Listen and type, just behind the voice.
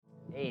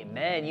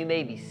Amen. You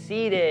may be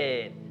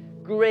seated.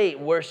 Great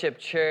worship,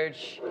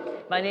 church.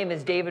 My name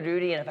is David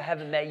Rudy, and if I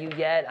haven't met you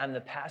yet, I'm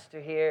the pastor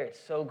here. It's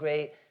so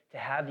great to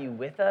have you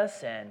with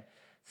us, and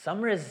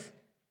summer is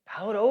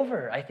about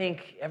over. I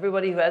think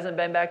everybody who hasn't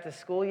been back to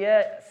school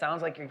yet,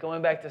 sounds like you're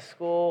going back to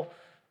school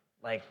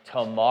like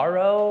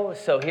tomorrow.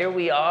 So here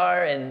we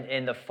are,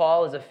 and the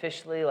fall is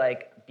officially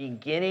like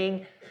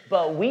beginning,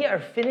 but we are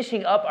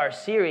finishing up our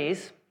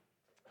series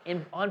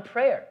on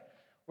prayer.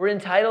 We're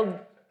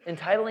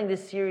entitling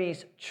this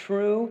series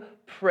True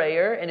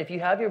Prayer, and if you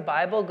have your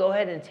Bible, go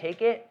ahead and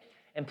take it,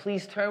 and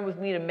please turn with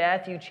me to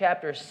Matthew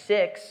chapter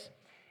 6,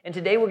 and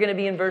today we're going to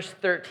be in verse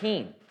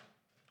 13.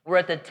 We're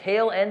at the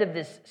tail end of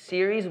this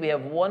series. We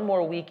have one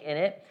more week in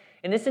it,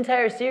 and this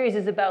entire series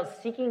is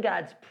about seeking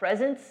God's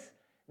presence,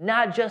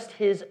 not just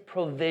His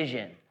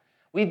provision.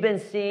 We've been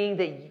seeing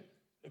that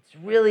it's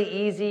really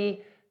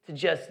easy to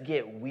just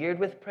get weird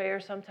with prayer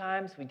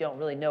sometimes. We don't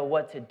really know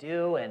what to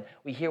do, and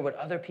we hear what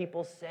other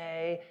people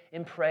say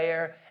in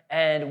prayer,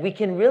 and we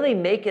can really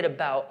make it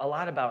a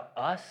lot about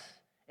us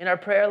in our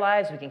prayer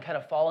lives. We can kind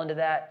of fall into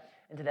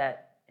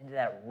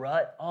that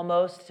rut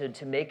almost,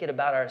 to make it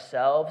about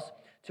ourselves,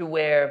 to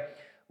where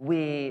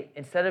we,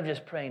 instead of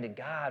just praying to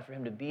God for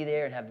Him to be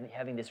there and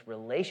having this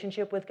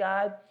relationship with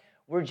God,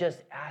 we're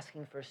just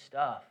asking for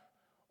stuff.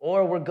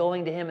 Or we're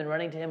going to Him and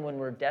running to Him when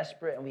we're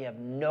desperate and we have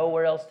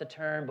nowhere else to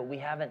turn, but we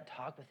haven't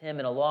talked with Him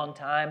in a long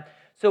time.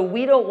 So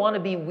we don't want to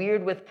be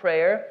weird with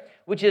prayer,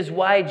 which is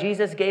why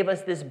Jesus gave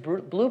us this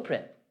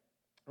blueprint.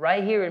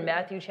 Right here in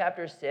Matthew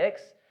chapter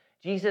 6,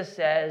 Jesus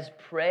says,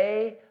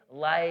 pray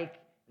like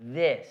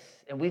this.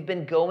 And we've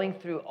been going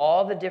through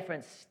all the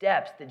different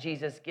steps that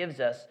Jesus gives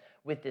us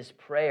with this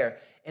prayer.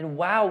 And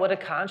wow, what a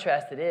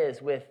contrast it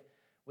is with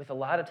a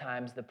lot of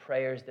times the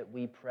prayers that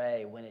we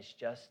pray when it's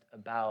just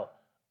about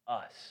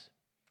us.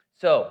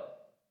 So,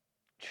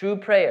 true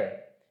prayer,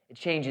 it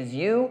changes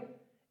you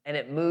and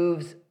it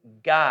moves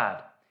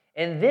God.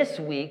 And this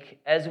week,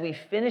 as we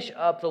finish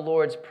up the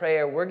Lord's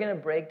Prayer, we're going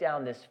to break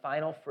down this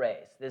final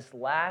phrase, this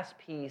last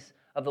piece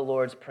of the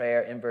Lord's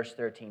Prayer in verse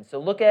 13. So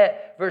look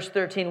at verse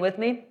 13 with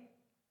me.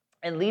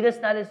 And lead us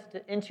not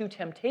into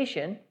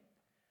temptation,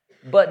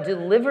 but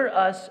deliver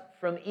us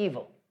from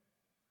evil.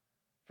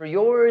 For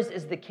yours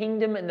is the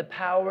kingdom and the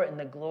power and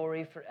the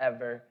glory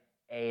forever.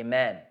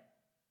 Amen.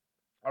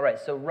 All right,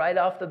 so right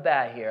off the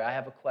bat here, I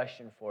have a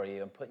question for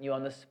you. I'm putting you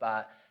on the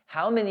spot.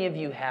 How many of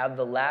you have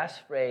the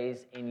last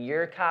phrase in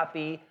your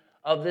copy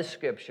of the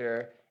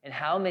scripture? And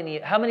how many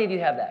of you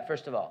have that,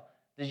 first of all?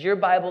 Does your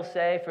Bible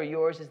say, for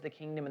yours is the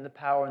kingdom and the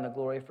power and the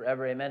glory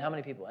forever? Amen. How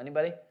many people?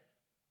 Anybody?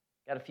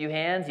 Got a few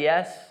hands?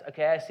 Yes?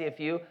 Okay, I see a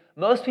few.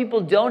 Most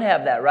people don't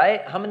have that,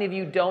 right? How many of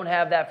you don't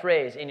have that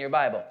phrase in your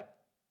Bible?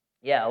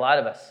 Yeah, a lot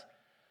of us.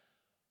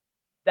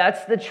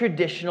 That's the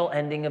traditional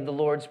ending of the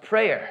Lord's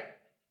Prayer.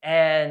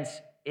 And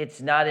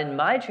it's not in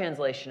my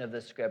translation of the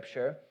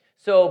scripture.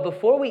 So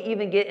before we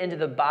even get into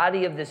the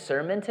body of this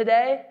sermon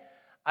today,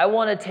 I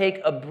want to take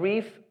a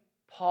brief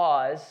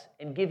pause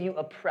and give you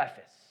a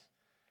preface.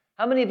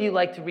 How many of you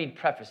like to read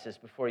prefaces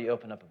before you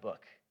open up a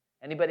book?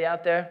 Anybody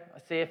out there? I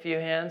see a few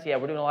hands. Yeah,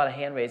 we're doing a lot of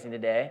hand raising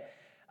today.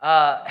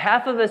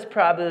 Half of us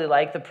probably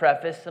like the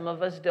preface. Some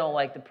of us don't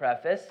like the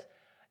preface.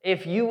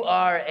 If you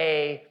are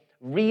a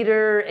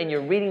reader and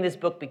you're reading this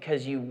book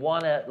because you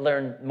want to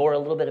learn a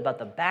little bit about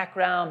the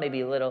background, maybe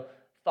a little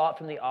thought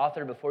from the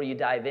author before you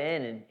dive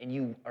in, and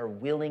you are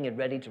willing and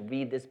ready to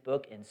read this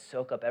book and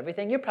soak up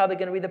everything, you're probably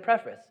going to read the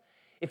preface.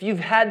 If you've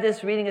had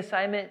this reading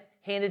assignment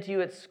handed to you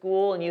at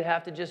school and you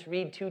have to just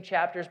read 2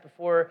 chapters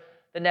before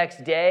the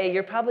next day,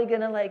 you're probably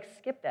going to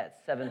skip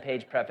that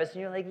 7-page preface,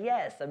 and you're like,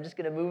 yes, I'm just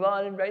going to move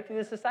on and write through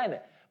this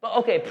assignment. But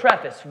okay,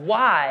 preface.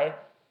 Why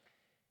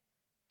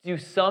do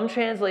some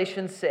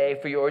translations say,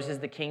 for yours is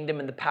the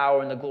kingdom and the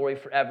power and the glory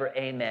forever,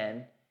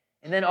 amen,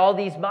 and then all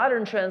these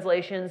modern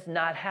translations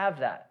not have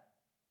that?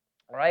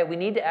 All right, we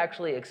need to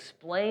actually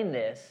explain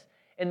this,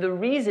 and the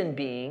reason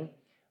being,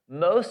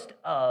 most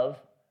of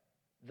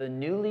the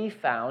newly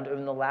found,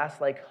 in the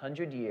last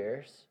 100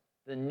 years,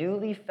 the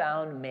newly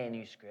found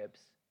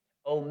manuscripts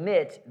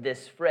omit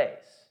this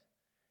phrase.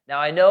 Now,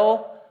 I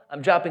know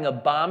I'm dropping a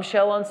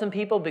bombshell on some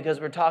people because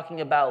we're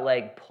talking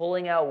about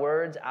pulling out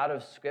words out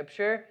of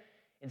Scripture,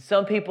 and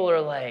some people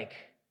are like,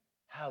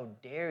 how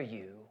dare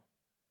you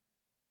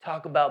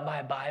talk about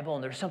my Bible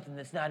and there's something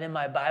that's not in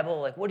my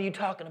Bible? What are you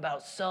talking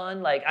about,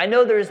 son? I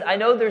know there's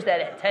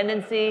that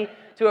tendency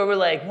to where we're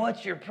like,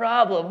 what's your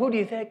problem? Who do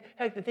you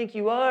think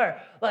you are?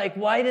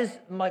 Why does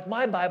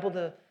my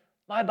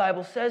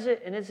Bible says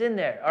it and it's in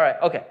there? All right,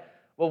 okay.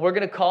 Well, we're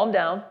going to calm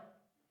down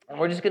and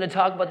we're just going to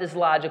talk about this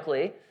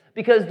logically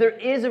because there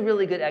is a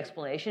really good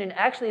explanation, and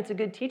actually it's a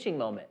good teaching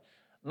moment.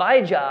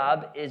 My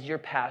job as your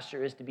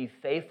pastor is to be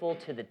faithful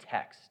to the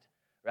text,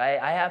 right?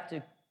 I have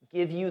to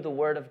give you the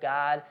Word of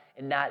God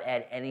and not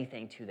add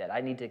anything to that.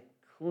 I need to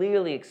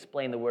clearly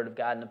explain the Word of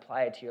God and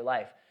apply it to your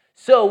life.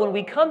 So when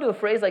we come to a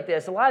phrase like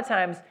this, a lot of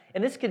times,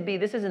 and this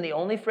isn't the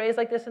only phrase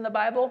like this in the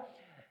Bible,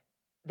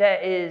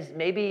 that is,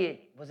 maybe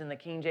it was in the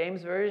King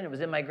James Version, it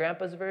was in my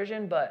grandpa's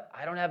version, but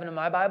I don't have it in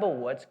my Bible.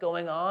 What's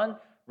going on?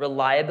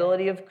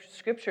 reliability of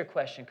Scripture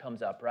question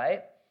comes up,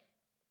 right?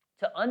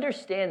 To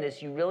understand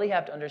this, you really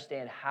have to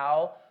understand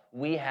how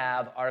we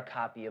have our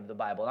copy of the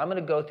Bible. And I'm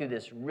going to go through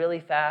this really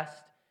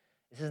fast.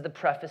 This is the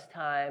preface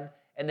time,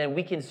 and then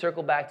we can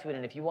circle back to it.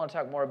 And if you want to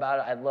talk more about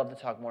it, I'd love to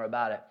talk more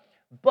about it.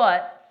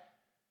 But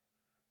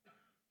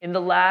in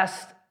the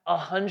last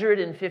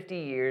 150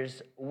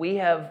 years, we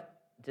have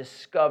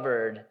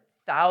discovered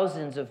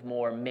thousands of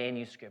more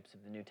manuscripts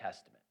of the New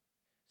Testament.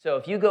 So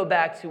if you go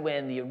back to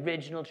when the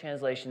original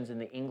translations in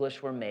the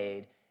English were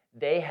made,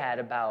 they had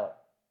about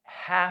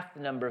half the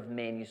number of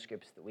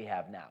manuscripts that we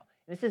have now.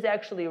 And this is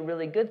actually a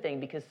really good thing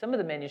because some of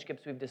the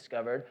manuscripts we've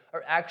discovered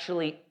are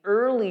actually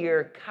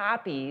earlier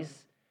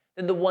copies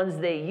than the ones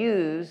they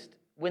used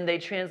when they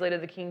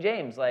translated the King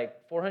James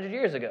like 400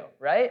 years ago,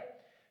 right?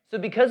 So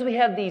because we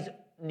have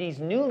these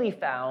newly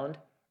found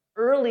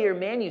earlier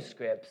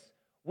manuscripts,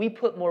 we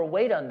put more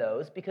weight on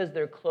those because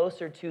they're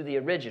closer to the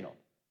original.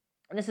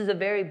 And this is a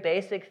very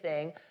basic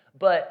thing,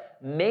 but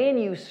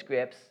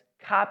manuscripts,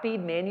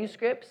 copied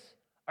manuscripts,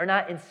 are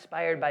not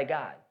inspired by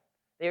God.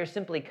 They are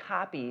simply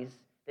copies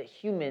that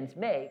humans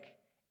make,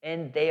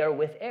 and they are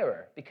with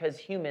error because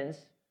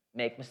humans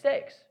make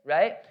mistakes,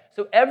 right?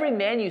 So every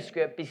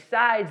manuscript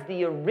besides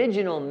the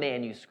original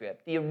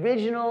manuscript, the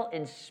original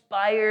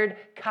inspired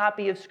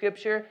copy of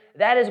Scripture,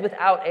 that is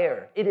without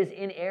error. It is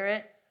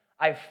inerrant.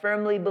 I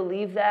firmly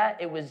believe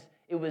that. It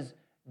was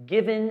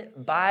given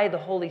by the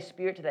Holy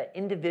Spirit to that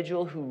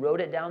individual who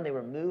wrote it down. They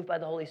were moved by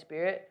the Holy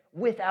Spirit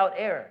without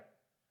error.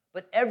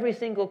 But every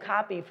single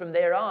copy from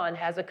there on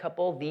has a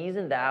couple these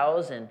and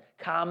thous and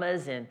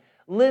commas and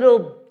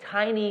little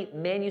tiny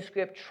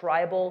manuscript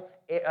tribal,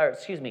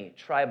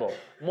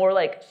 more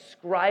like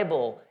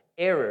scribal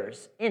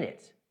errors in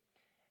it.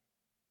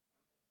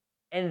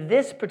 And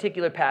this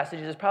particular passage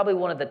is probably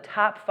one of the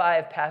top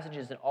 5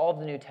 passages in all of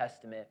the New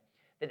Testament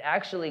that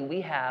actually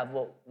we have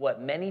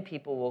what many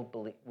people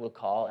will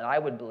call, and I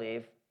would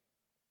believe,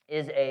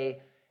 is a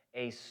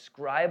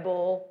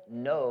scribal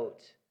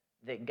note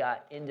that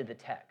got into the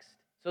text.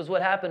 So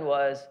what happened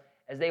was,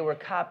 as they were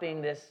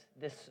copying this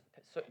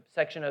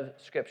section of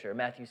Scripture,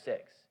 Matthew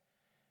 6,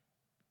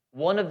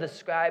 one of the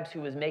scribes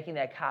who was making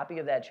that copy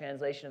of that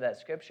translation of that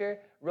Scripture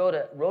wrote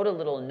a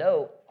little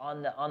note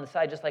on the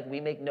side, just like we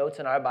make notes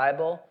in our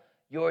Bible.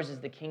 Yours is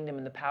the kingdom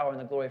and the power and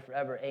the glory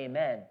forever.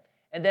 Amen.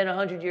 And then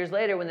 100 years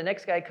later, when the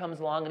next guy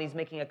comes along and he's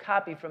making a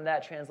copy from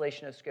that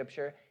translation of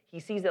Scripture, he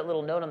sees that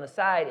little note on the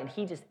side, and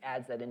he just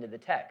adds that into the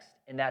text.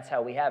 And that's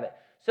how we have it.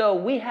 So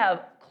we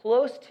have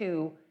close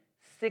to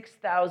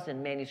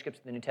 6,000 manuscripts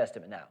in the New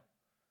Testament now.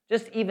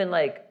 Just even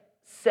like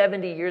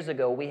 70 years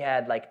ago, we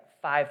had like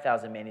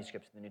 5,000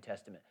 manuscripts in the New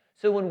Testament.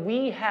 So when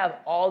we have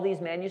all these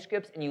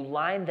manuscripts and you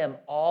line them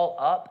all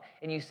up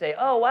and you say,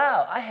 oh,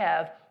 wow, I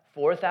have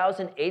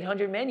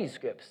 4,800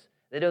 manuscripts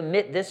that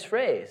omit this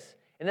phrase.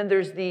 And then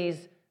there's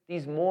these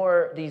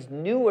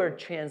newer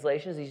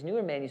translations, these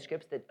newer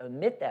manuscripts that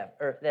omit that,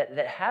 or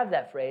that have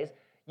that phrase.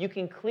 You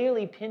can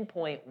clearly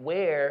pinpoint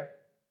where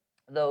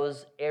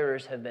those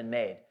errors have been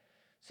made.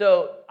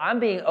 So I'm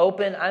being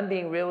open, I'm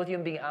being real with you,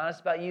 I'm being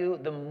honest about you.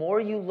 The more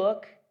you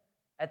look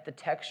at the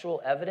textual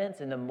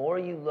evidence and the more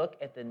you look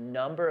at the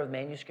number of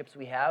manuscripts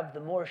we have, the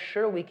more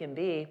sure we can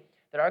be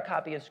that our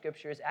copy of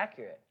Scripture is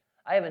accurate.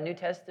 I have a New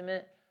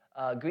Testament,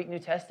 Greek New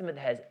Testament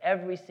that has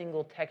every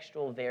single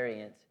textual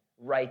variant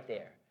right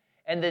there.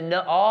 And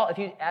if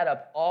you add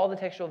up all the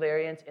textual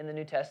variants in the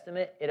New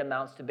Testament, it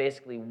amounts to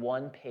basically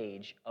one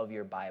page of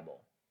your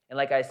Bible. And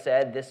like I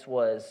said,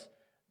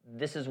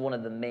 this is one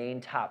of the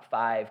main top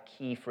 5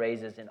 key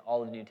phrases in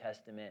all of the New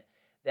Testament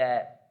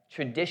that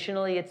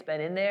traditionally it's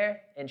been in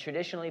there, and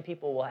traditionally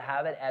people will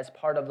have it as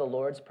part of the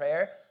Lord's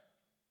Prayer,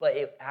 but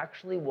it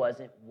actually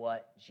wasn't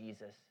what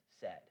Jesus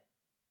said.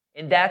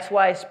 And that's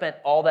why I spent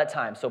all that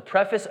time. So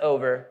preface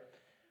over.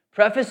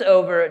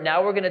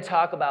 Now we're going to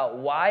talk about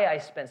why I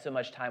spent so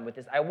much time with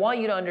this. I want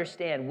you to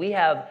understand we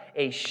have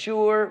a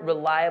sure,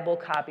 reliable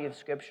copy of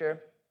Scripture.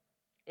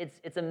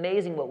 It's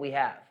amazing what we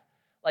have.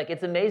 Like,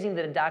 it's amazing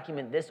that a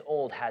document this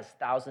old has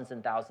thousands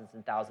and thousands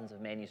and thousands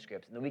of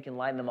manuscripts, and then we can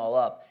line them all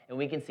up, and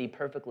we can see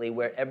perfectly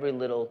where every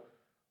little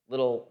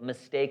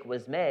mistake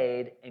was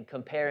made and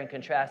compare and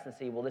contrast and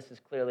see, well, this is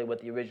clearly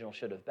what the original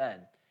should have been.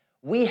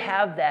 We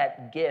have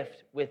that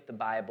gift with the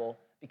Bible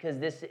because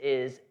this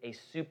is a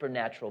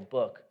supernatural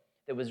book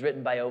that was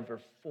written by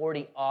over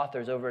 40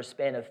 authors over a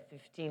span of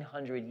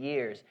 1,500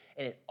 years,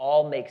 and it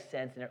all makes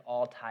sense and it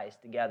all ties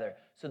together.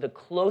 So the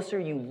closer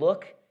you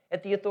look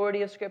at the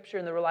authority of Scripture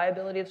and the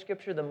reliability of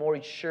Scripture, the more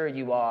sure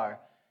you are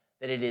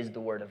that it is the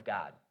Word of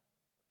God.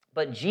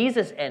 But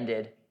Jesus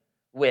ended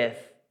with,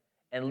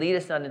 and lead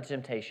us not into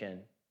temptation.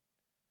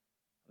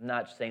 I'm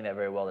not saying that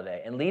very well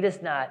today. And lead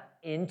us not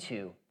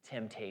into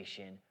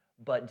temptation,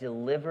 but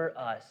deliver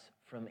us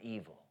from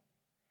evil.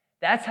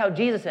 That's how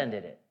Jesus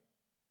ended it,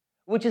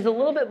 which is a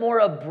little bit more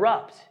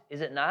abrupt,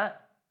 is it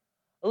not?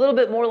 A little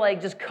bit more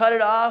like just cut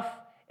it off,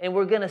 and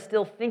we're going to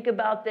still think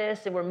about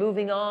this, and we're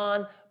moving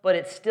on, but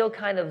it's still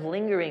kind of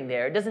lingering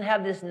there. It doesn't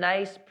have this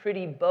nice,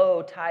 pretty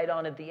bow tied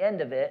on at the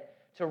end of it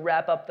to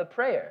wrap up the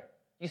prayer.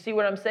 You see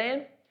what I'm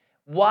saying?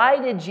 Why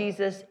did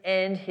Jesus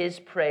end his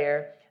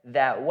prayer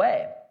that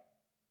way?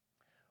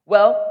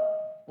 Well,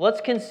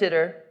 let's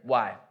consider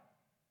why.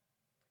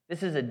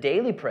 This is a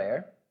daily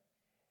prayer,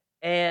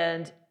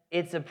 and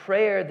it's a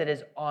prayer that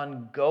is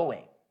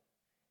ongoing.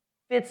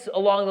 Fits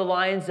along the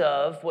lines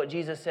of what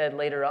Jesus said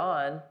later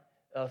on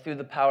through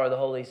the power of the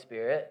Holy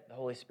Spirit. The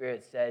Holy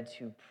Spirit said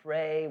to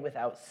pray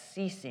without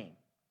ceasing.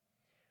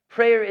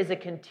 Prayer is a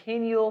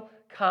continual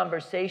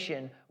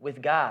conversation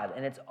with God,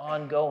 and it's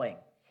ongoing.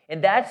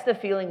 And that's the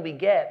feeling we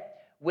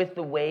get with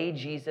the way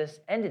Jesus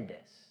ended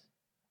this.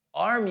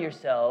 Arm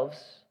yourselves,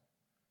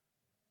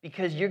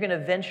 because you're going to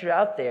venture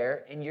out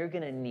there and you're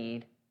going to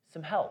need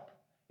some help.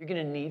 You're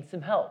going to need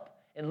some help.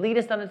 And lead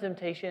us not into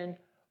temptation,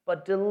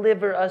 but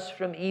deliver us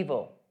from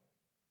evil.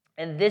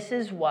 And this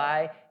is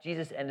why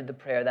Jesus ended the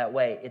prayer that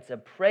way. It's a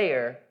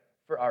prayer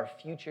for our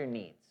future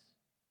needs.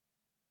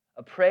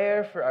 A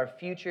prayer for our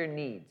future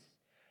needs.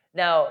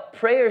 Now,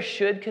 prayer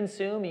should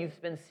consume,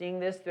 you've been seeing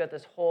this throughout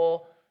this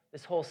whole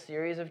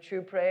series of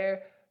True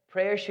Prayer.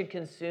 Prayer should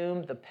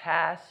consume the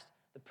past,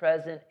 the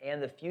present,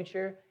 and the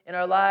future in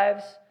our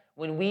lives.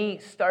 When we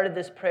started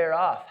this prayer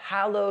off,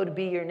 hallowed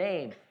be your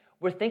name,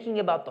 we're thinking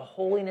about the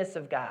holiness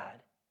of God,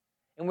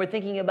 and we're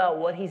thinking about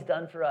what he's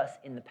done for us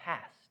in the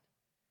past.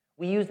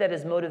 We use that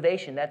as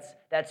motivation.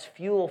 That's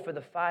fuel for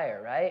the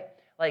fire, right?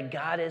 Like,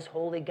 God is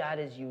holy, God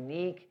is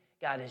unique,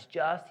 God is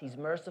just, he's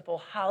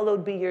merciful.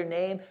 Hallowed be your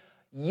name.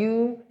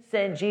 You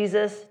sent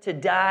Jesus to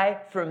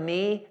die for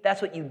me.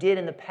 That's what you did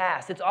in the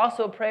past. It's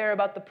also a prayer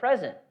about the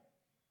present.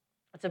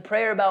 It's a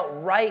prayer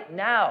about right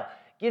now.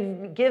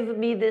 Give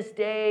me this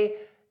day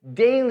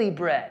daily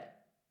bread.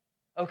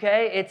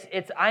 Okay?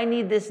 It's I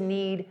need this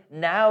need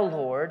now,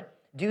 Lord.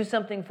 Do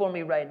something for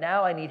me right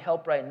now. I need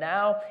help right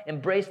now.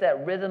 Embrace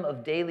that rhythm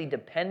of daily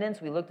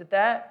dependence. We looked at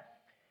that.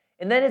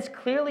 And then it's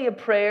clearly a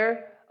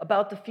prayer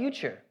about the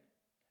future.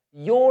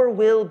 Your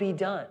will be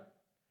done.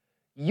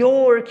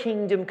 Your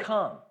kingdom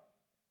come.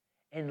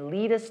 And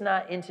lead us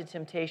not into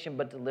temptation,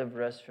 but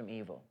deliver us from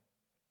evil.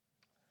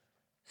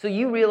 So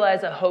you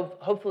realize,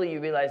 hopefully you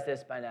realize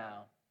this by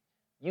now.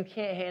 You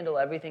can't handle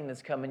everything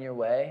that's coming your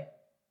way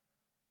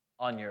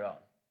on your own.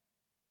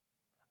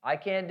 I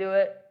can't do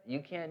it. You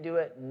can't do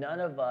it.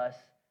 None of us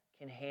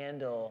can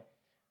handle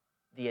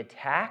the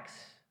attacks,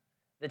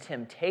 the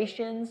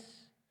temptations,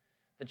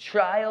 the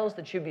trials,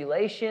 the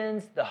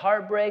tribulations, the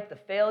heartbreak, the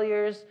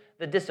failures,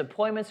 the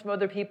disappointments from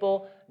other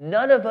people.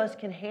 None of us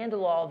can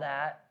handle all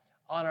that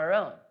on our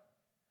own,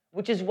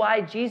 which is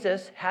why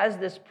Jesus has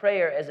this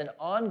prayer as an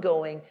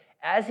ongoing,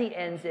 as he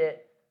ends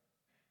it,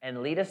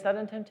 and lead us not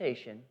in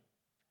temptation,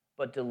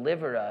 but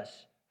deliver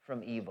us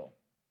from evil.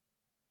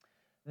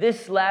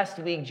 This last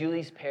week,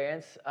 Julie's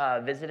parents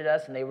visited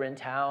us, and they were in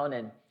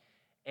town.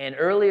 And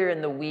earlier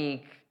in the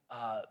week,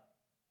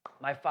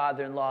 my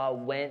father-in-law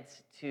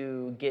went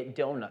to get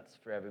donuts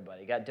for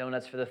everybody. Got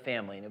donuts for the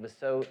family, and it was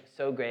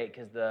so great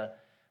because the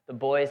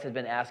boys had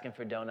been asking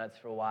for donuts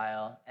for a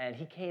while. And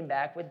he came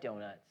back with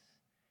donuts.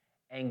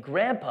 And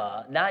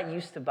Grandpa, not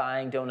used to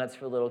buying donuts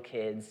for little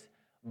kids,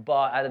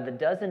 bought out of the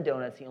dozen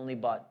donuts, he only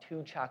bought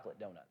 2 chocolate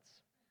donuts.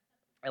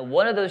 And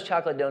one of those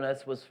chocolate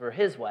donuts was for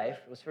his wife,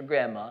 it was for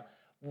Grandma,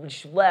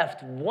 which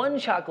left 1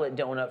 chocolate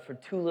donut for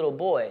 2 little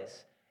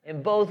boys.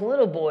 And both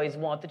little boys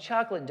want the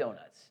chocolate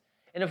donuts.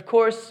 And of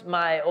course,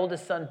 my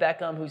oldest son,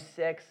 Beckham, who's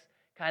 6,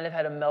 kind of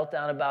had a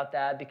meltdown about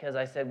that because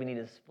I said we need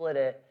to split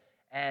it.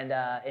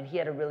 And he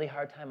had a really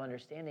hard time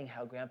understanding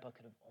how Grandpa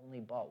could have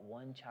only bought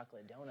 1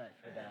 chocolate donut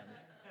for them.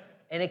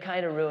 And it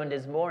kind of ruined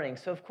his morning.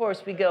 So of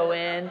course, we go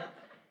in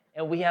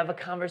and we have a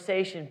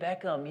conversation.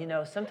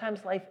 Beckham,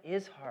 sometimes life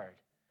is hard.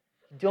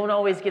 You don't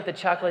always get the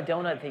chocolate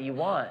donut that you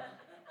want.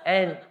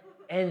 And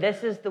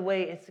this is the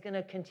way it's going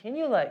to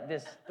continue like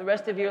this the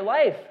rest of your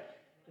life.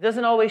 It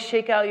doesn't always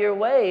shake out your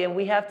way, and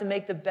we have to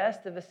make the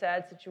best of a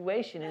sad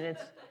situation, and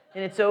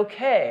it's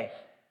okay.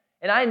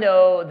 And I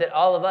know that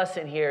all of us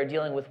in here are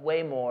dealing with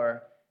way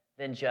more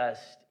than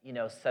just,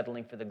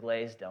 settling for the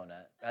glazed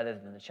donut rather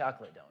than the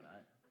chocolate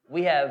donut.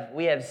 We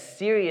have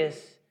serious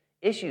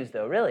issues,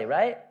 though, really,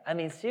 right? I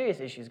mean, serious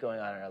issues going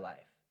on in our life.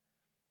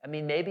 I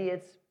mean, maybe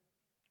it's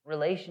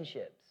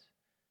relationships.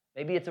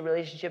 Maybe it's a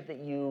relationship that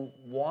you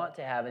want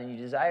to have and you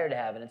desire to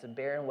have, and it's a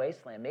barren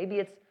wasteland. Maybe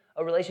it's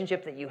a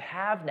relationship that you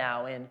have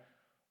now, and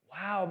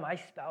wow, my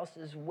spouse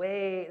this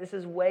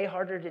is way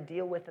harder to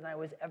deal with than I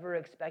was ever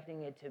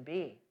expecting it to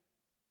be.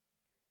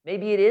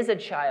 Maybe it is a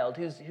child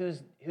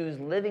who's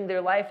living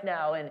their life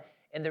now, and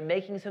they're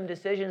making some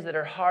decisions that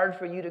are hard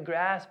for you to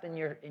grasp, and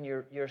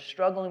you're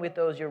struggling with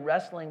those, you're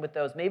wrestling with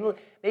those.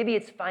 Maybe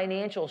it's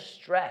financial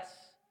stress.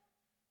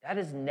 That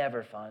is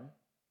never fun.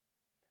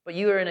 But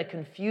you are in a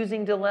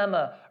confusing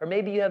dilemma, or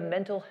maybe you have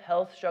mental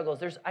health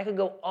struggles. I could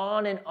go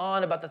on and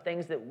on about the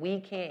things that we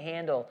can't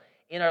handle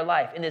in our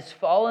life. In this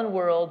fallen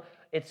world,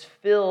 it's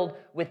filled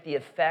with the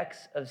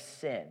effects of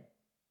sin.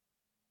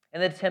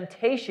 And the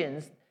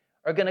temptations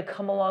are going to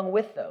come along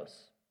with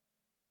those.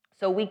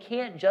 So we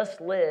can't just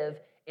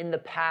live in the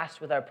past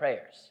with our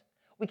prayers.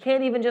 We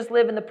can't even just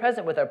live in the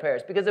present with our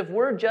prayers, because if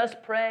we're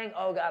just praying,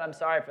 oh God, I'm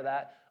sorry for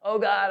that. Oh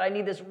God, I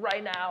need this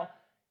right now.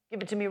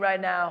 Give it to me right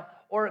now.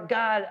 Or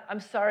God, I'm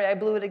sorry, I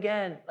blew it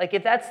again. Like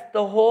if that's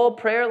the whole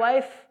prayer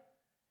life,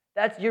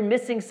 you're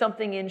missing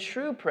something in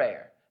true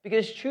prayer.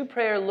 Because true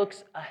prayer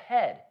looks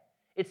ahead.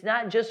 It's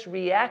not just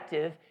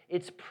reactive,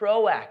 it's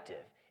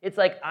proactive. It's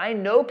like, I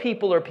know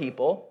people are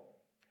people.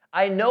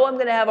 I know I'm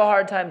going to have a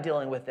hard time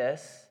dealing with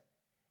this.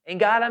 And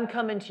God, I'm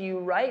coming to you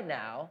right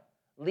now.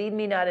 Lead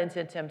me not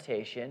into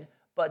temptation,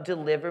 but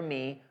deliver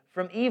me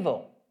from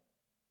evil.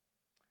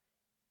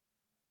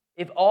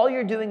 If all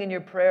you're doing in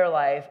your prayer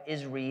life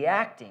is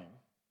reacting,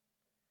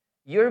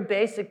 you're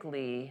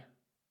basically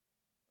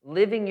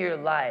living your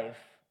life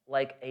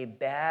like a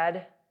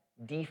bad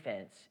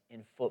defense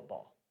in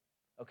football.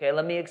 Okay,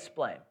 let me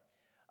explain.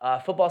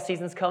 Football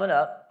season's coming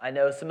up. I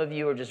know some of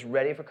you are just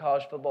ready for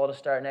college football to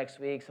start next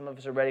week. Some of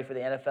us are ready for the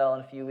NFL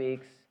in a few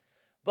weeks.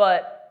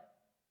 But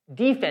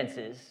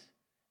defenses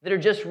that are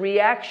just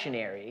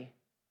reactionary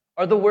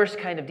are the worst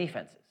kind of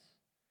defenses.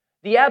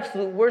 The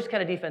absolute worst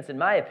kind of defense, in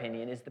my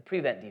opinion, is the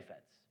prevent defense.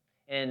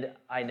 And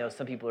I know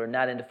some people are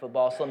not into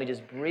football, so let me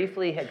just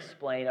briefly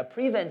explain. A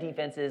prevent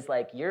defense is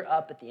like you're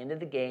up at the end of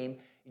the game.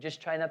 You're just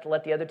trying not to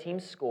let the other team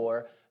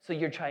score, so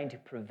you're trying to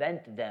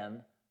prevent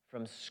them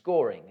from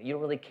scoring. You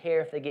don't really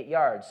care if they get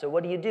yards. So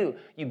what do?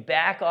 You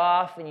back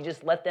off and you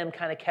just let them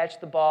kind of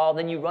catch the ball.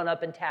 Then you run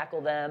up and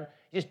tackle them.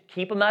 Just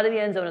keep them out of the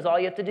end zone is all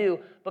you have to do.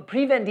 But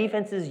prevent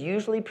defenses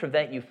usually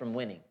prevent you from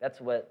winning. That's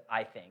what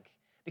I think.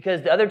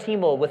 Because the other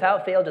team will,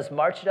 without fail, just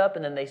march it up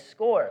and then they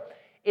score.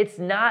 It's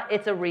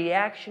a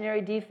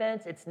reactionary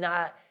defense. It's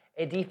not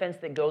a defense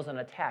that goes on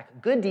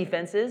attack. Good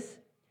defenses,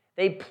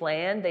 they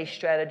plan, they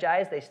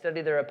strategize, they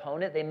study their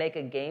opponent, they make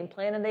a game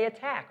plan, and they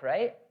attack,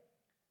 right?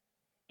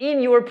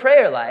 In your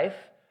prayer life,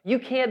 you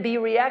can't be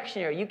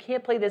reactionary. You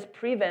can't play this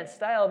prevent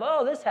style of,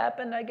 oh, this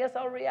happened, I guess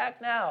I'll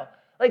react now.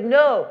 Like,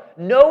 no,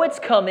 it's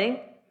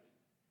coming.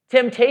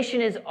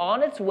 Temptation is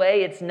on its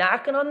way. It's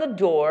knocking on the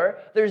door.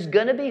 There's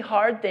going to be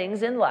hard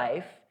things in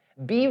life.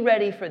 Be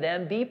ready for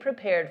them. Be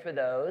prepared for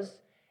those.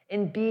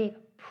 And be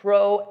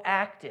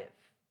proactive.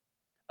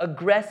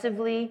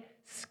 Aggressively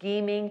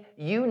scheming.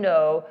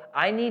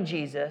 I need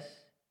Jesus.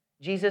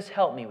 Jesus,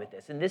 help me with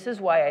this. And this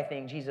is why I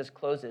think Jesus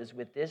closes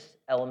with this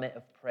element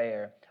of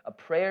prayer, a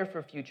prayer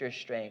for future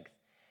strength.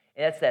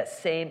 And that's that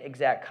same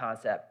exact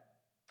concept.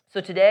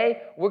 So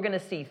today, we're going to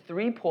see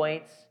 3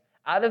 points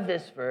out of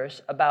this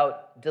verse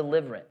about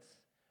deliverance.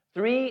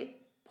 3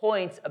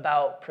 points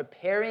about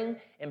preparing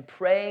and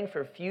praying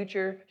for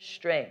future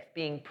strength,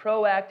 being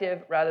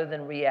proactive rather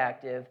than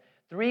reactive.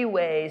 3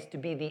 ways to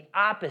be the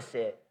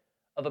opposite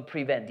of a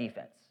prevent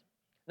defense.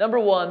 Number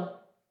 1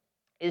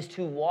 is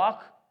to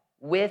walk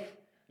with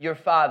your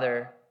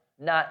Father,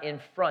 not in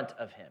front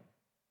of him.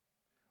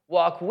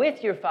 Walk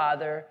with your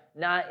Father,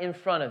 not in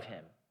front of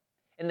him.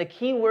 And the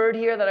key word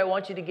here that I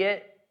want you to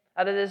get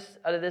out of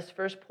this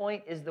first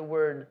point is the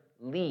word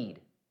lead.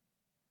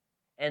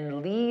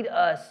 And lead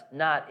us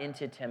not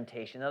into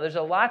temptation. Now, there's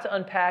a lot to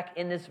unpack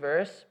in this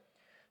verse.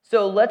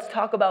 So let's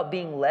talk about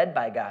being led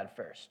by God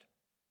first.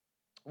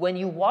 When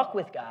you walk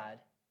with God,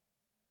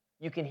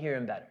 you can hear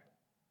him better.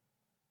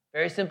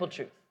 Very simple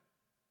truth.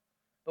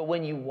 But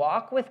when you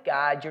walk with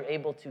God, you're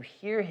able to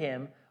hear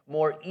him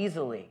more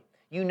easily.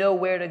 You know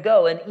where to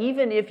go. And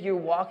even if you're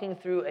walking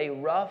through a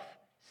rough,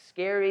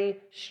 scary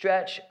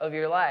stretch of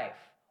your life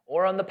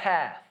or on the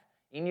path,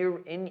 in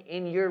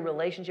your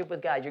relationship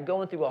with God, you're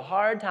going through a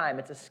hard time.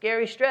 It's a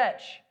scary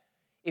stretch.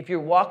 If you're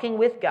walking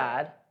with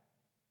God,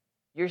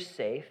 you're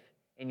safe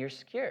and you're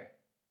secure.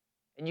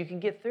 And you can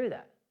get through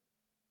that.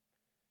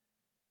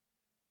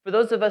 For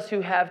those of us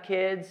who have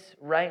kids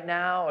right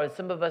now, or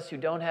some of us who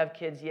don't have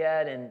kids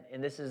yet,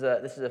 and this is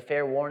a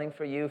fair warning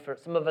for you, for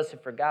some of us who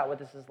forgot what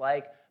this is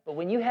like, but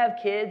when you have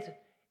kids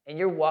and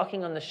you're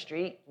walking on the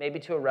street, maybe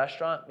to a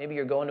restaurant, maybe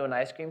you're going to an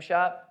ice cream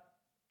shop,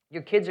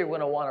 your kids are going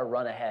to want to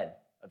run ahead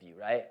of you,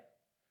 right?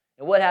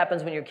 And what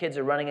happens when your kids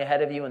are running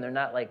ahead of you and they're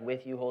not like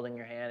with you holding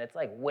your hand? It's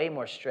like way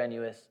more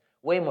strenuous,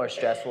 way more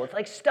stressful. It's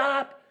like,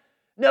 stop,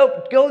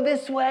 nope, go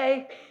this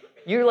way.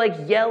 You're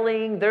like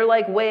yelling, they're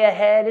like way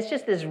ahead. It's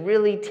just this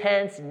really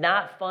tense,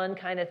 not fun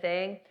kind of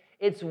thing.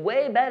 It's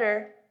way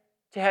better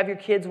to have your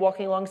kids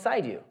walking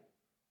alongside you.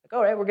 Like,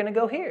 all right, we're going to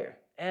go here,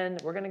 and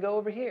we're going to go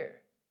over here.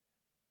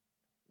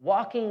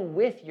 Walking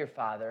with your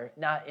Father,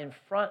 not in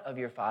front of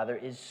your Father,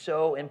 is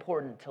so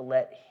important to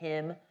let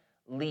him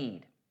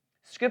lead.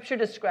 Scripture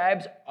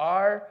describes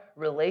our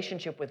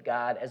relationship with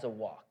God as a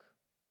walk.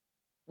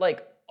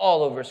 Like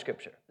all over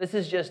Scripture. This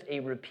is just a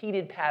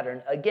repeated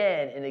pattern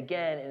again and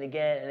again and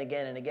again and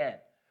again and again.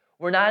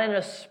 We're not in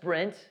a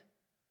sprint.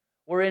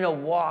 We're in a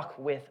walk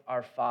with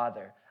our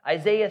Father.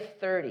 Isaiah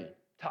 30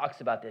 talks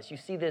about this. You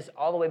see this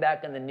all the way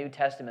back in the New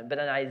Testament. But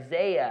in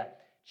Isaiah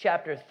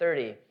chapter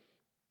 30,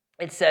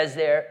 it says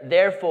there,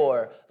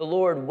 therefore, the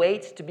Lord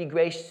waits to be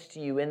gracious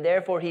to you, and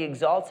therefore he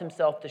exalts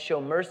himself to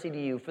show mercy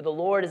to you. For the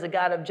Lord is a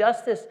God of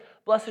justice.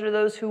 Blessed are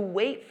those who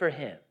wait for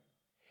him.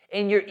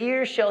 And your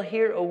ears shall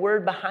hear a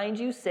word behind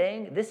you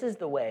saying, this is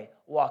the way,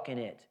 walk in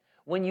it.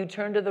 When you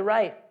turn to the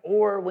right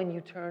or when you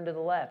turn to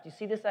the left. You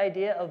see this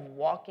idea of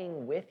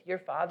walking with your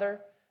Father,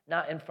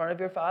 not in front of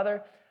your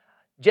father.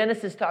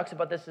 Genesis talks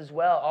about this as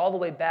well, all the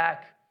way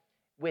back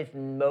with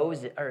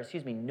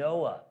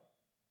Noah.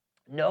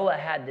 Noah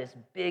had this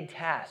big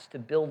task to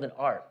build an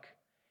ark.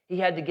 He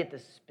had to get the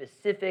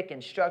specific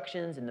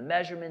instructions and the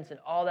measurements and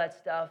all that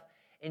stuff.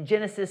 And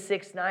Genesis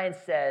 6:9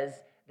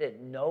 says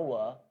that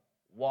Noah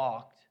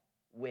walked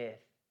with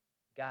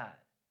God.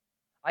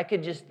 I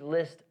could just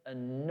list a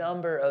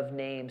number of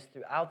names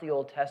throughout the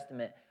Old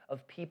Testament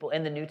of people,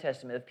 in the New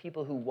Testament, of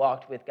people who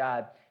walked with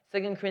God.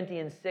 2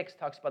 Corinthians 6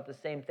 talks about the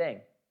same thing,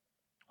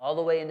 all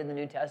the way into the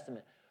New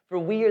Testament. For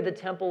we are the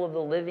temple of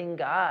the living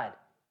God.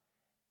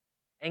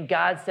 And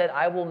God said,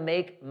 I will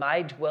make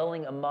my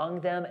dwelling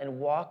among them and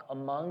walk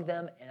among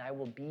them, and I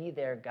will be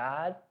their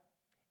God,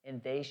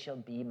 and they shall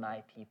be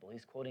my people.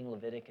 He's quoting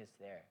Leviticus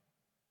there.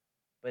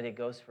 But it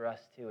goes for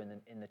us too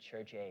in the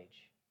church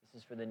age.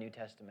 This is for the New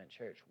Testament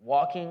church.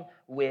 Walking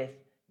with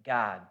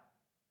God.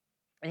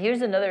 And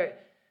here's another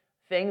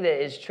thing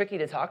that is tricky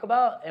to talk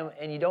about,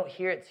 and you don't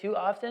hear it too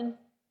often,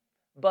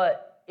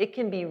 but it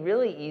can be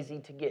really easy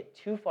to get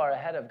too far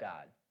ahead of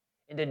God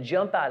and to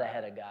jump out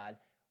ahead of God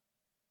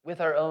with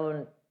our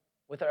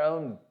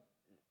own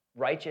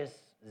righteous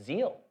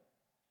zeal.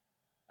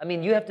 I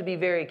mean, you have to be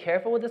very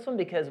careful with this one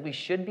because we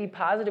should be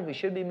positive, we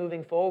should be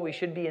moving forward, we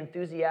should be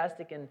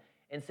enthusiastic and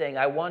saying,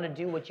 I want to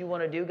do what you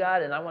want to do,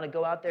 God, and I want to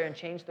go out there and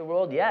change the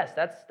world. Yes,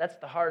 that's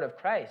the heart of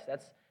Christ.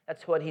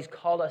 That's what he's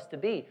called us to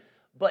be.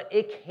 But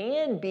it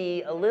can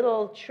be a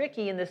little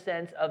tricky in the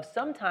sense of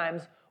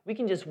sometimes we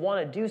can just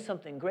want to do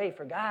something great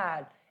for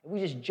God, and we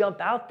just jump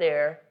out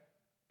there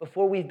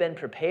before we've been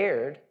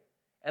prepared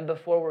and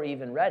before we're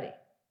even ready.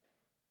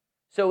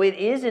 So it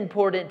is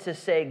important to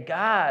say,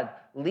 God,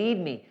 lead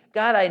me.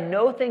 God, I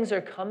know things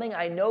are coming.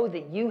 I know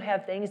that you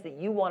have things that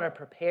you want to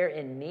prepare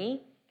in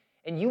me,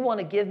 and you want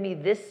to give me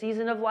this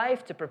season of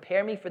life to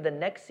prepare me for the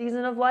next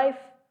season of life.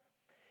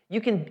 You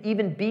can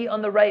even be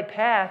on the right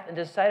path and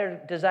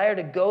desire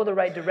to go the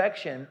right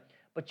direction,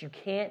 but you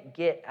can't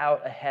get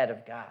out ahead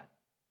of God.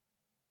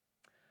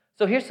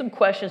 So here's some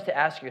questions to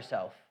ask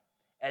yourself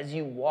as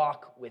you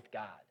walk with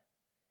God.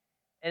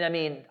 And I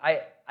mean,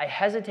 I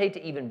hesitate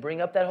to even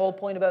bring up that whole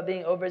point about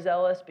being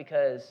overzealous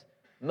because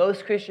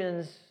most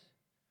Christians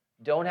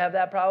don't have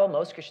that problem.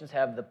 Most Christians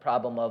have the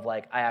problem of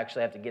like, I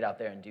actually have to get out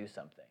there and do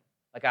something.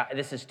 Like,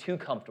 this is too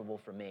comfortable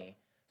for me,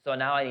 so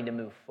now I need to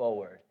move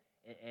forward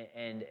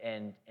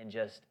and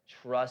just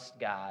trust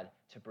God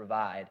to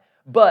provide.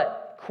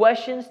 But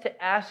questions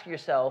to ask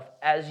yourself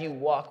as you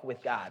walk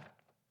with God.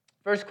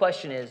 First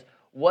question is,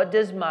 what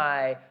does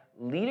my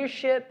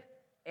leadership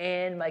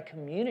and my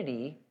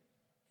community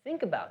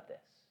think about this?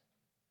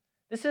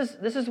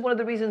 This is one of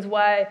the reasons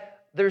why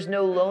there's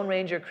no Lone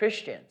Ranger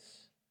Christians.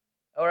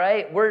 All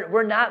right?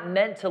 We're not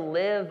meant to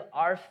live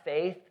our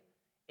faith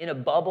in a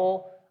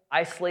bubble,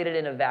 isolated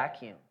in a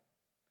vacuum.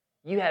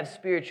 You have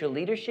spiritual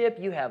leadership,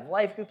 you have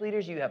life group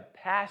leaders, you have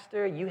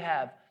pastor, you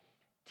have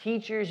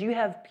teachers, you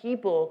have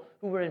people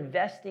who are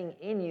investing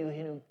in you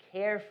and who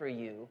care for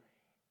you,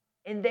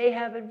 and they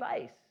have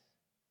advice.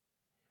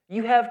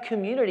 You have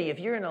community. If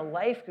you're in a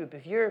life group,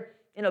 if you're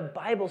in a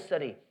Bible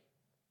study,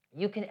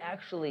 you can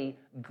actually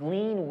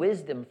glean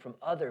wisdom from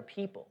other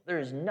people. There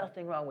is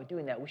nothing wrong with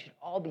doing that. We should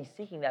all be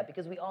seeking that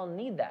because we all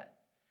need that.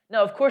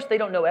 Now, of course, they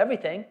don't know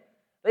everything.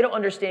 They don't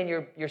understand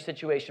your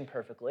situation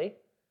perfectly.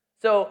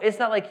 So it's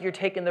not like you're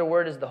taking their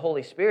word as the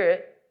Holy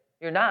Spirit.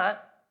 You're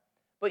not.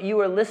 But you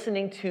are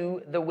listening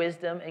to the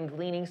wisdom and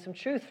gleaning some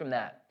truth from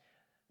that.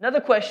 Another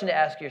question to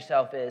ask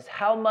yourself is,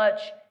 how much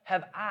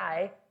have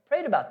I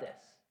prayed about this?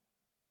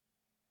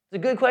 It's a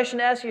good question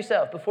to ask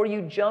yourself. Before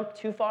you jump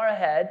too far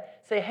ahead,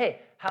 say, hey,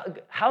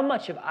 how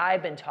much have I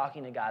been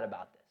talking to God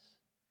about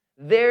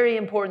this? Very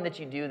important that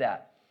you do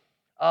that.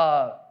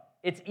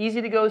 It's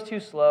easy to go too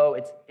slow.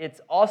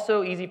 It's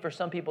also easy for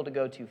some people to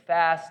go too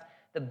fast.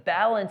 The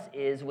balance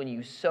is when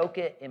you soak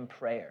it in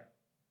prayer.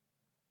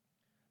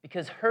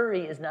 Because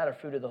hurry is not a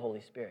fruit of the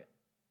Holy Spirit.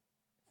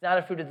 It's not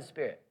a fruit of the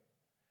Spirit.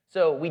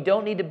 So we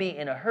don't need to be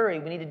in a hurry.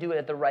 We need to do it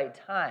at the right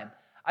time.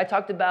 I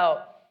talked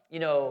about,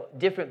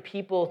 different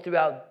people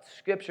throughout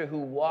Scripture who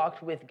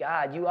walked with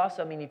God. You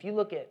also, if you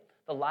look at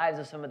the lives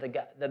of some of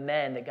the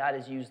men that God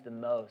has used the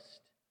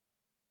most.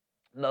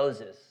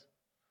 Moses.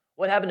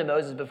 What happened to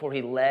Moses before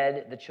he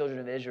led the children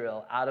of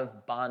Israel out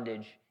of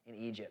bondage in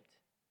Egypt?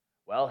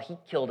 Well, he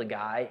killed a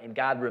guy, and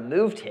God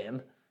removed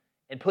him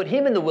and put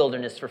him in the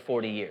wilderness for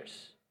 40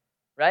 years,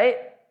 right?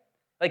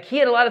 Like, he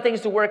had a lot of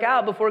things to work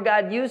out before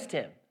God used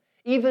him.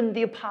 Even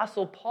the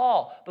Apostle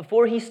Paul,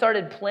 before he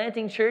started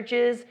planting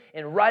churches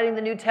and writing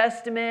the New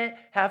Testament,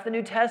 half the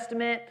New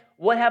Testament,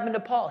 what happened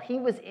to Paul? He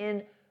was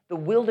in the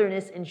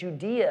wilderness in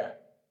Judea.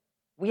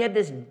 We had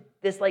this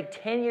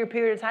 10-year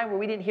period of time where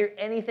we didn't hear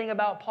anything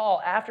about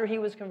Paul after he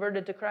was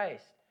converted to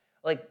Christ.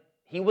 Like,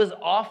 he was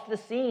off the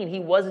scene. He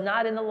was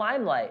not in the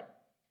limelight.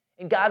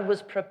 And God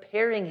was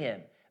preparing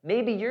him.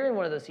 Maybe you're in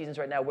one of those seasons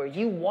right now where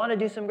you want to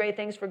do some great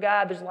things for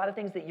God. There's a lot of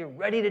things that you're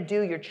ready to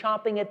do. You're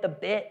chomping at the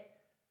bit.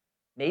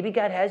 Maybe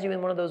God has you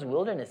in one of those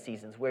wilderness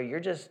seasons where you're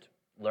just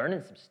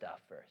learning some stuff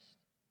first.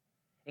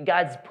 And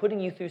God's putting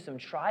you through some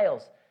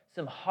trials,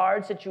 some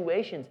hard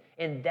situations,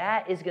 and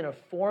that is going to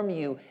form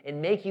you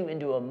and make you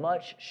into a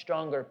much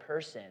stronger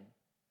person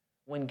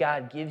when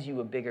God gives you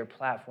a bigger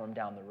platform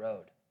down the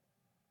road.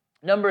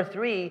 Number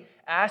 3,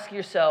 ask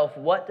yourself,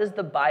 what does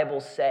the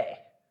Bible say?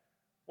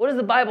 What does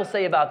the Bible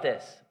say about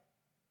this?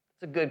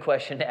 It's a good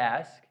question to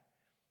ask.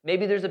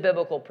 Maybe there's a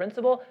biblical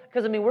principle,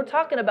 because we're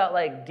talking about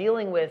like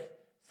dealing with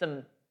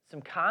some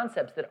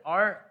concepts that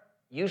aren't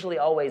usually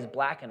always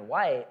black and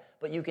white,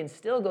 but you can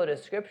still go to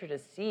Scripture to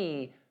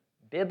see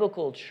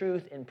biblical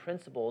truth and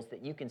principles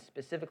that you can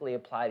specifically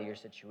apply to your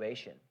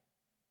situation.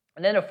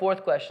 And then a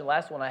 4th question,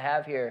 last one I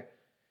have here.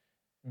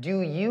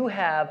 Do you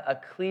have a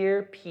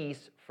clear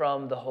peace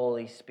from the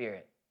Holy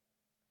Spirit?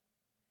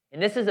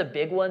 And this is a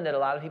big one that a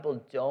lot of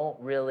people don't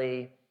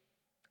really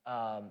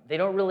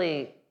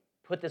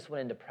put this one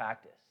into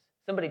practice.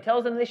 Somebody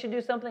tells them they should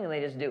do something and they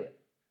just do it.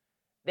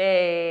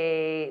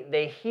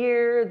 They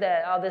hear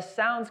that, oh, this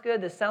sounds good,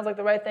 this sounds like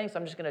the right thing, so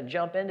I'm just going to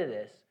jump into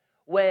this.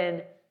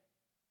 When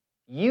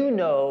you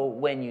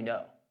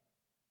know.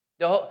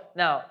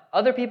 Now,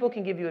 other people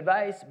can give you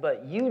advice,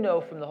 but you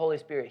know from the Holy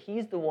Spirit,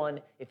 He's the one,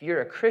 if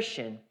you're a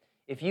Christian,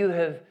 if you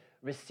have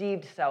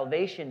received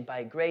salvation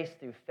by grace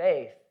through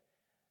faith,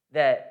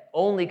 that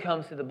only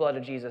comes through the blood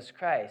of Jesus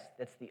Christ.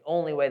 That's the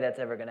only way that's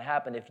ever going to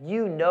happen. If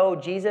you know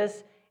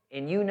Jesus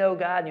and you know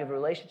God and you have a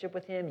relationship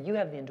with Him, you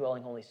have the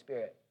indwelling Holy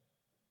Spirit.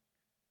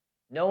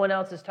 No one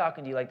else is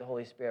talking to you like the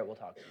Holy Spirit will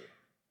talk to you.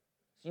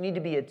 So you need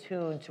to be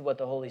attuned to what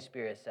the Holy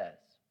Spirit says.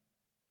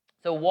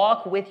 So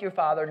walk with your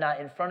Father,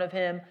 not in front of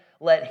Him.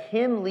 Let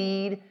Him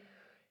lead.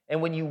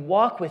 And when you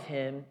walk with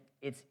Him,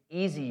 it's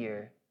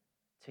easier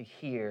to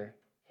hear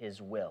His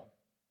will.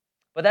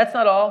 But that's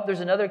not all. There's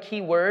another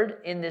key word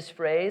in this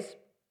phrase,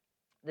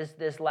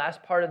 this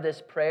last part of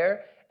this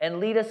prayer, and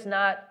lead us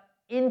not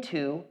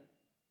into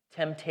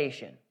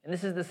temptation. And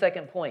this is the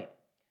second point.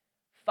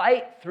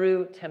 Fight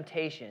through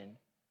temptation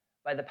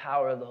by the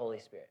power of the Holy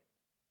Spirit.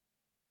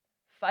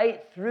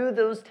 Fight through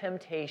those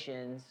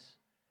temptations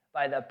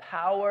by the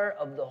power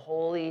of the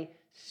Holy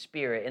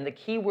Spirit. And the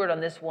key word on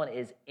this one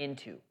is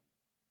into.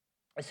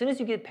 As soon as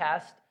you get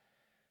past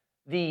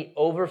the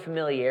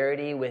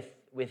overfamiliarity with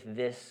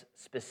this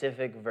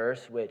specific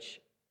verse,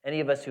 which any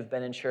of us who've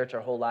been in church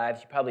our whole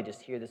lives, you probably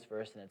just hear this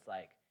verse and it's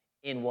like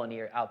in one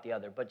ear, out the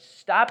other. But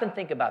stop and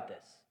think about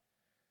this.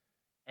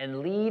 And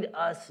lead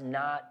us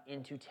not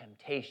into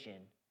temptation,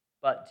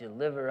 but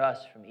deliver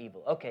us from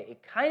evil. Okay,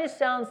 it kind of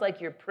sounds like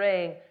you're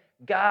praying,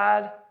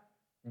 God,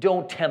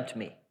 don't tempt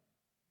me.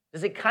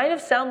 Does it kind of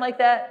sound like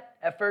that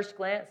at first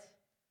glance?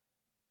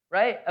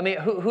 Right?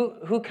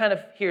 Who kind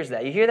of hears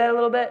that? You hear that a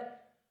little bit?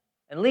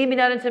 And lead me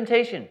not in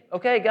temptation.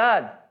 Okay,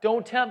 God,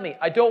 don't tempt me.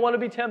 I don't want to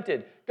be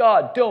tempted.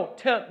 God, don't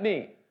tempt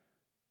me.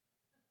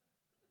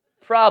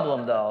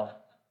 Problem, though,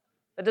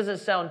 that doesn't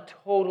sound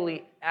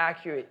totally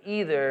accurate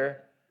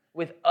either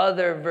with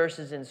other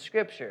verses in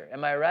Scripture.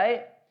 Am I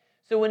right?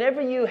 So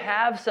whenever you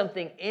have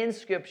something in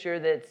Scripture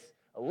that's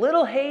a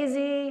little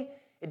hazy,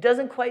 it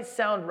doesn't quite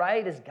sound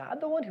right, is God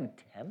the one who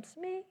tempts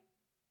me?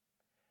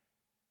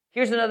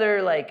 Here's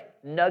another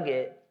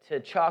nugget to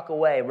chalk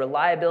away.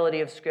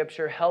 Reliability of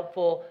Scripture,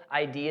 helpful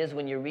ideas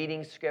when you're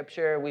reading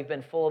Scripture. We've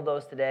been full of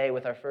those today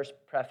with our first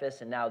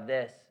preface and now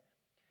this.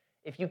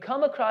 If you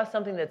come across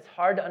something that's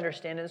hard to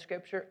understand in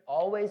Scripture,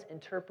 always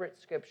interpret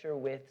Scripture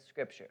with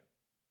Scripture.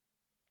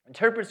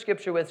 Interpret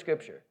Scripture with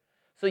Scripture.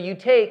 So you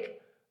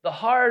take the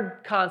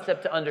hard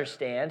concept to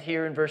understand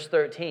here in verse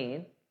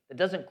 13, that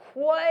doesn't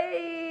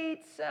quite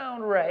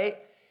sound right,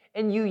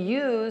 and you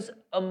use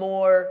a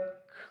more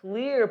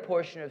clear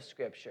portion of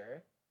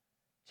Scripture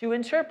to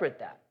interpret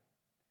that.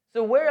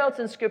 So where else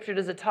in Scripture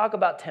does it talk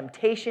about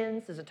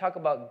temptations? Does it talk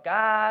about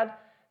God?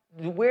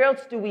 Where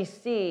else do we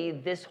see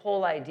this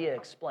whole idea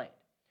explained?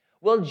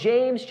 Well,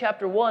 James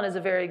chapter 1 is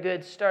a very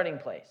good starting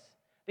place,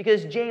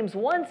 because James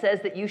 1 says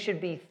that you should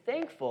be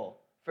thankful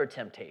for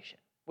temptation,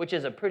 which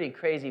is a pretty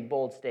crazy,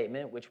 bold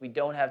statement, which we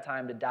don't have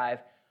time to dive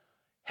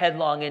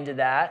headlong into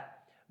that.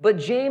 But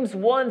James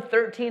 1,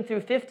 13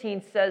 through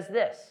 15 says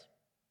this.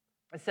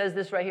 It says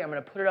this right here. I'm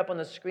going to put it up on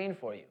the screen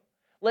for you.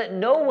 Let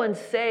no one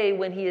say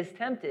when he is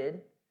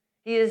tempted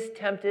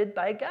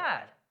by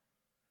God.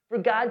 For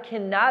God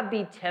cannot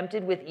be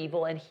tempted with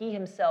evil, and He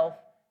Himself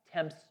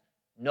tempts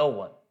no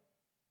one.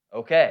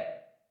 Okay,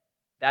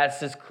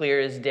 that's as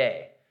clear as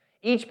day.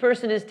 Each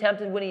person is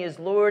tempted when he is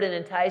lured and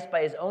enticed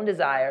by his own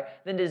desire.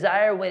 Then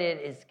desire, when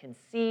it is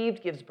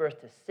conceived, gives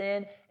birth to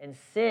sin. And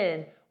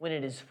sin, when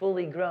it is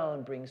fully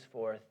grown, brings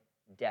forth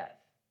death.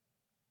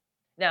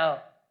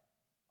 Now,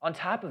 on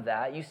top of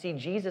that, you see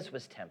Jesus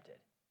was tempted.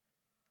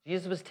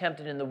 Jesus was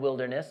tempted in the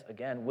wilderness.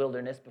 Again,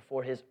 wilderness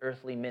before His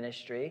earthly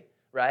ministry,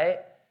 right?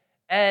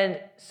 And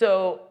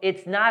so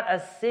it's not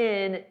a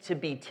sin to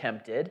be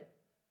tempted.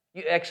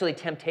 Actually,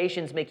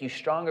 temptations make you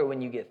stronger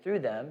when you get through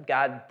them.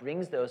 God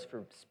brings those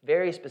for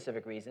very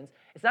specific reasons.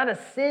 It's not a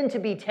sin to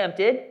be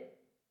tempted,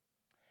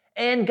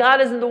 and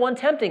God isn't the one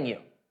tempting you.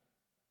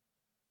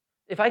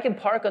 If I can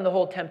park on the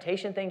whole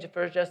temptation thing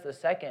for just a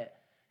second,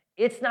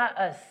 it's not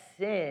a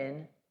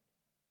sin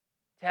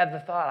to have the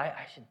thought,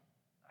 I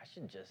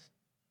should just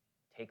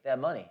take that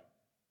money.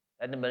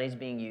 That money's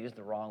being used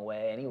the wrong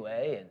way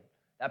anyway, and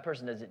that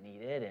person doesn't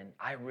need it, and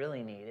I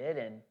really need it,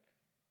 and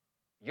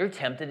you're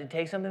tempted to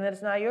take something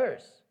that's not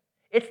yours.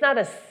 It's not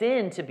a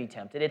sin to be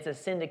tempted. It's a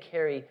sin to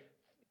carry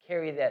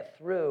that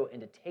through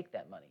and to take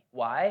that money.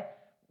 Why?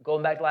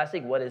 Going back to last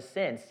week, what is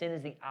sin? Sin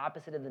is the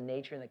opposite of the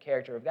nature and the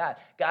character of God.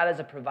 God is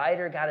a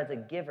provider. God is a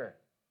giver.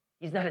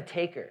 He's not a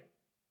taker.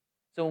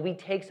 So when we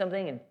take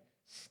something and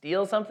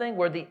steal something,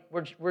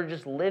 we're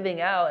just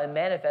living out and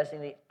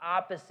manifesting the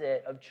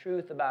opposite of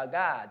truth about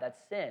God. That's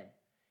sin.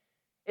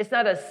 It's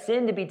not a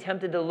sin to be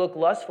tempted to look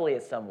lustfully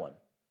at someone.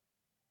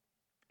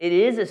 It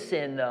is a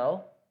sin,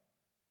 though,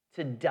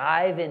 to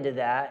dive into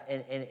that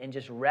and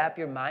just wrap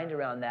your mind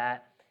around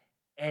that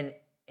and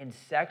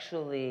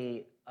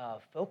sexually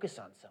focus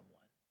on someone.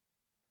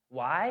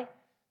 Why?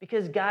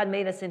 Because God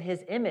made us in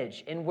his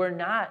image, and we're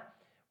not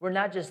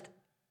just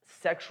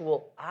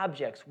sexual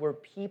objects. We're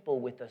people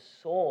with a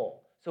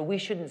soul. So we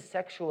shouldn't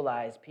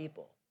sexualize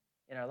people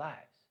in our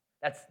lives.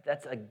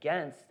 That's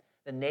against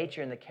the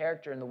nature and the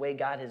character and the way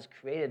God has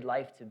created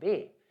life to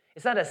be.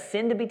 It's not a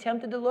sin to be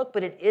tempted to look,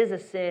 but it is a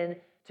sin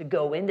to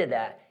go into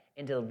that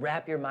and to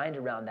wrap your mind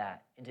around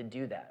that and to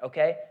do that,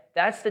 okay?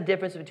 That's the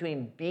difference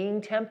between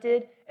being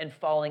tempted and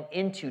falling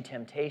into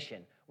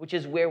temptation, which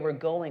is where we're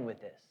going with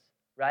this,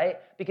 right?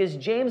 Because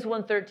James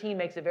 1:13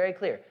 makes it very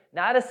clear.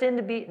 Not a sin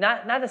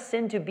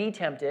to be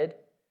tempted.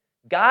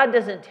 God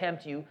doesn't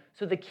tempt you.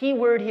 So the key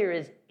word here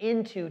is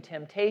into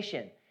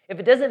temptation. If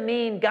it doesn't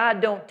mean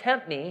God don't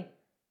tempt me,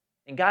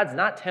 and God's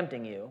not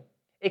tempting you,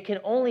 it can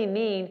only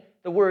mean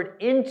the word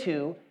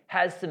into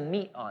has some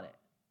meat on it.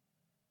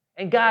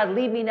 And God,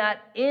 lead me not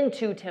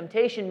into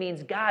temptation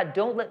means, God,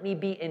 don't let me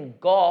be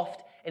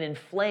engulfed and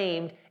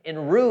inflamed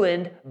and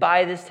ruined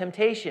by this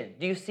temptation.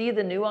 Do you see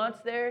the nuance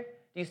there?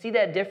 Do you see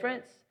that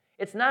difference?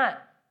 It's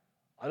not,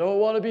 I don't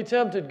want to be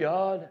tempted,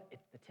 God.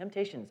 The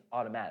temptation's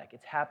automatic.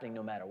 It's happening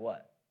no matter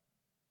what.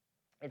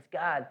 It's,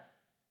 God,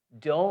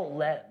 don't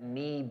let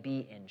me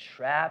be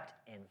entrapped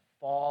and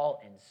fall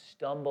and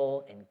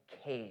stumble and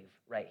cave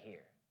right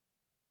here.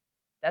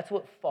 That's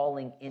what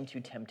falling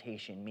into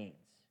temptation means.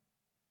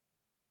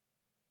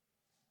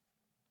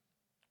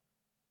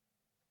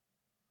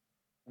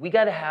 We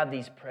got to have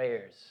these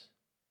prayers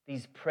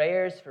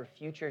for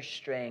future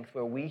strength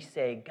where we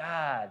say,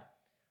 God,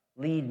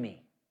 lead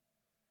me.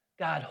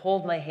 God,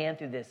 hold my hand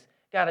through this.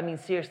 God, I mean,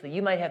 seriously,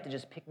 you might have to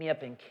just pick me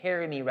up and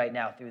carry me right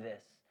now through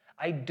this.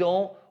 I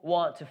don't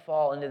want to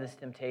fall into this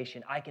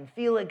temptation. I can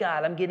feel it,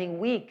 God. I'm getting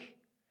weak.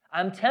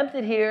 I'm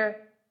tempted here.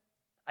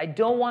 I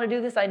don't want to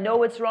do this. I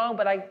know it's wrong,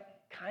 but I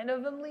kind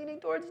of am leaning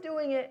towards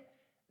doing it.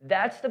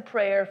 That's the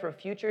prayer for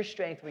future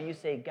strength where you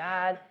say,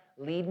 God,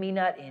 lead me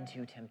not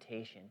into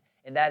temptation.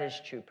 And that is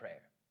true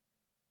prayer.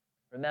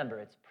 Remember,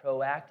 it's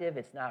proactive,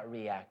 it's not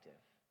reactive.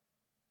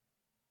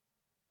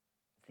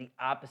 It's the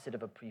opposite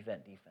of a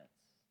prevent defense.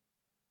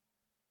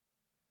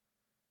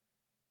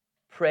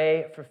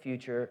 Pray for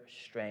future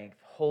strength.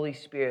 Holy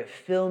Spirit,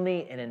 fill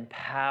me and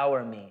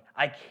empower me.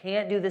 I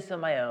can't do this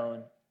on my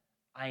own.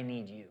 I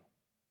need you.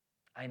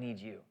 I need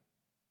you.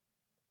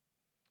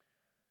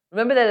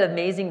 Remember that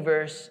amazing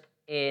verse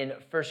in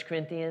 1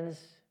 Corinthians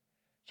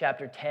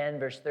chapter 10,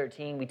 verse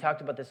 13? We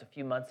talked about this a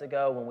few months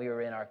ago when we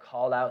were in our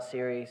Called Out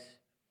series.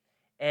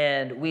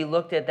 And we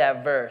looked at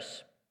that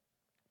verse,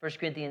 1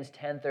 Corinthians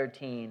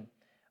 10:13.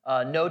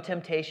 No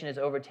temptation has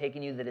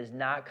overtaken you that is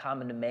not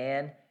common to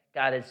man.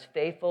 God is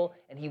faithful,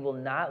 and he will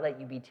not let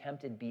you be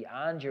tempted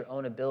beyond your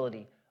own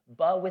ability,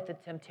 but with the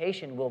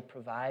temptation will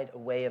provide a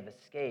way of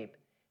escape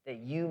that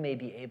you may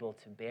be able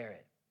to bear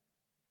it.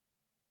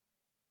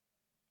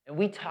 And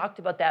we talked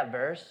about that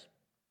verse,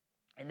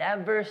 and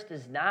that verse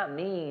does not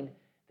mean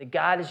that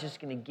God is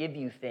just going to give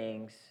you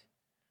things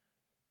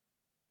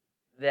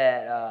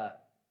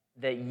that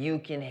you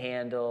can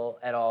handle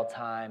at all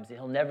times, that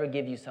he'll never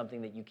give you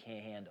something that you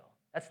can't handle.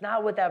 That's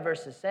not what that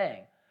verse is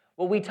saying.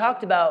 What we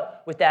talked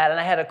about with that, and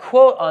I had a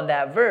quote on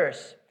that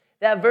verse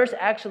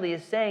actually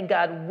is saying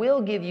God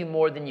will give you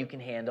more than you can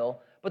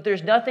handle, but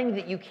there's nothing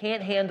that you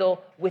can't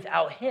handle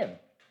without him.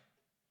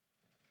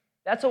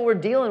 That's what we're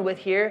dealing with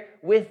here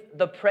with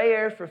the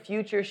prayer for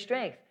future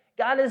strength.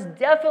 There's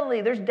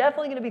definitely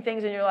going to be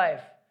things in your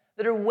life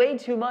that are way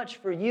too much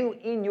for you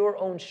in your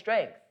own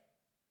strength.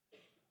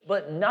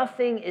 But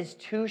nothing is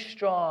too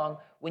strong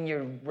when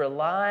you're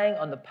relying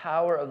on the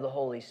power of the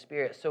Holy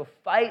Spirit. So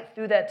fight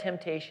through that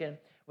temptation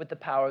with the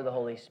power of the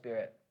Holy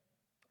Spirit.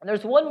 And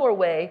there's one more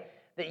way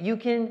that you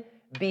can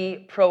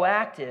be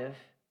proactive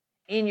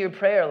in your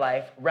prayer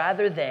life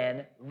rather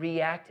than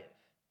reactive.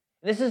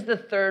 And this is the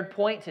third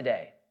point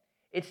today.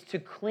 It's to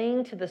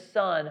cling to the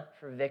Son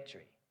for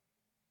victory.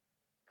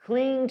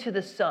 Cling to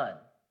the Son.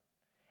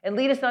 And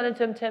lead us not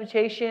into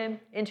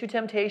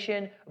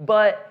temptation,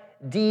 but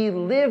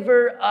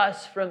deliver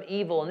us from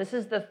evil. And this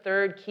is the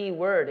third key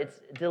word.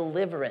 It's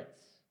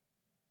deliverance.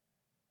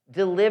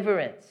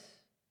 Deliverance.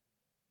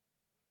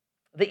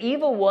 The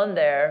evil one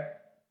there,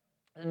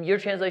 and your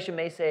translation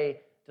may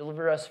say,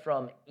 deliver us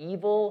from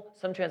evil.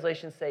 Some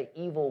translations say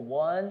evil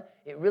one.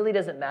 It really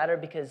doesn't matter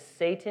because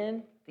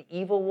Satan, The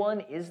evil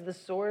one is the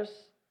source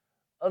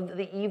of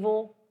the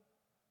evil.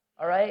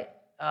 All right?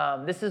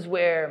 This is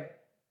where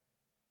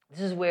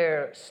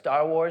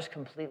Star Wars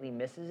completely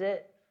misses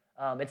it.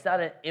 It's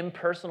not an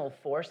impersonal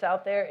force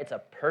out there. It's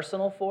a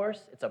personal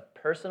force. It's a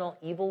personal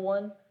evil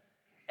one.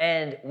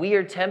 And we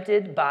are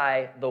tempted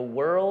by the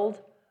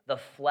world, the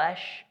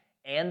flesh,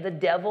 and the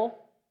devil,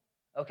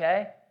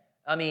 okay?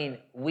 I mean,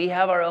 we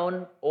have our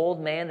own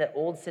old man, that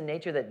old sin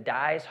nature that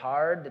dies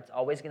hard, that's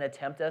always going to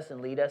tempt us and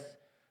lead us.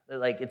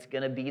 Like, it's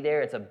going to be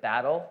there. It's a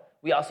battle.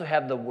 We also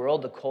have the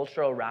world, the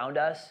culture around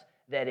us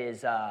that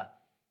is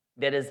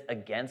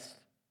against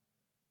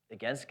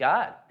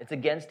God. It's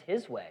against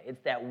his way. It's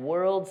that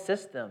world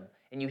system.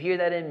 And you hear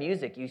that in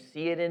music. You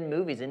see it in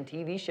movies, in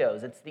TV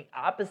shows. It's the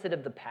opposite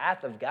of the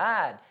path of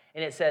God.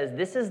 And it says,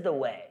 this is the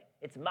way.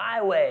 It's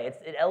my way.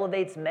 It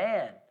elevates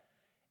man.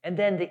 And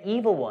then the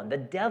evil one, the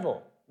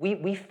devil,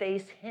 we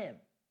face him.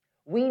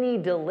 We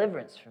need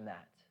deliverance from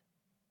that.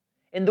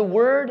 And the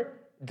word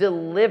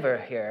deliver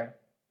here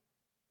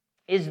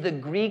is the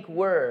Greek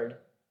word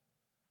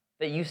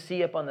that you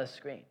see up on the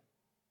screen.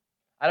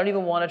 I don't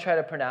even want to try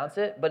to pronounce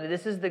it, but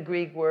this is the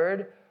Greek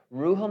word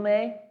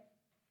ruhome.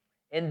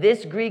 And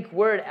this Greek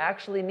word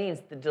actually means,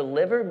 to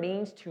deliver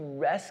means to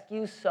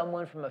rescue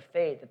someone from a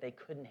fate that they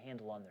couldn't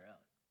handle on their own.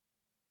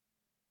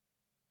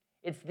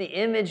 It's the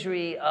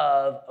imagery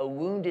of a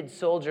wounded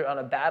soldier on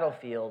a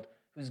battlefield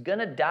who's going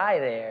to die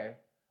there,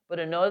 but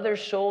another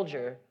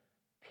soldier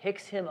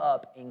picks him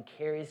up and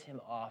carries him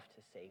off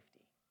to safety.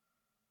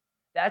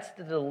 That's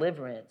the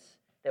deliverance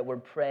that we're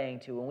praying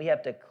to, and we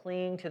have to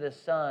cling to the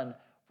Son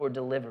for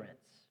deliverance.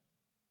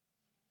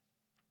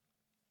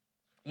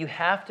 You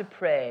have to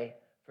pray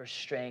for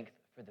strength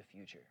for the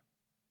future.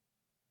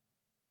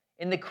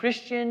 In the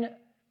Christian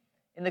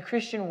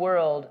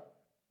world,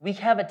 we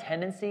have a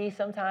tendency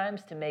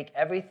sometimes to make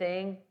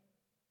everything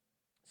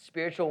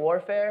spiritual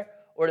warfare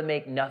or to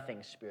make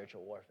nothing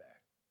spiritual warfare.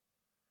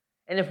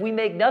 And if we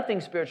make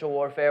nothing spiritual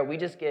warfare, we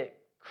just get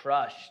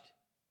crushed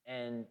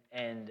and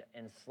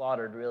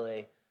slaughtered,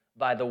 really,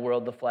 by the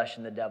world, the flesh,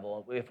 and the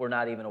devil, if we're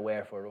not even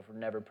aware for it, if we're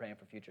never praying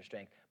for future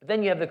strength. But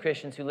then you have the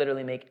Christians who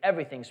literally make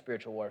everything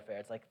spiritual warfare.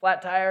 It's like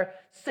flat tire,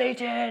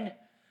 Satan,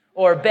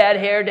 or bad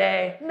hair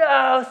day,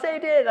 no,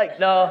 Satan. Like,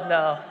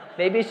 no,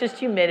 maybe it's just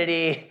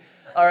humidity,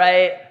 all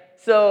right?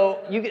 So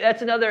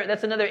that's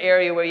another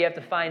area where you have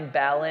to find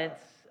balance,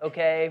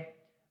 okay,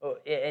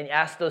 and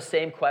ask those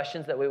same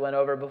questions that we went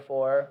over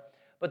before.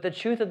 But the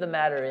truth of the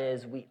matter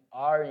is, we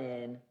are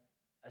in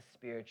a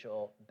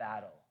spiritual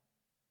battle.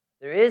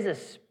 There is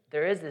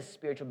this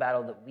spiritual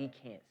battle that we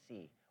can't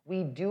see.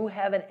 We do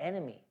have an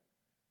enemy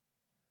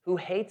who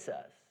hates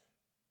us.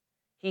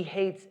 He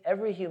hates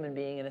every human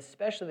being, and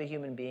especially the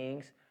human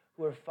beings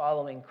who are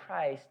following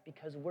Christ,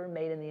 because we're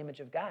made in the image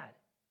of God.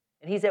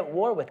 And he's at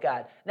war with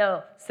God.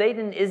 Now,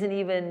 Satan isn't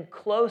even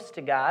close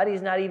to God.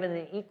 He's not even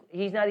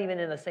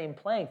in the same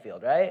playing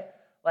field, right?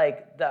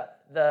 Like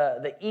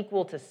the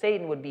equal to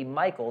Satan would be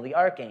Michael, the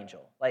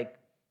archangel. Like,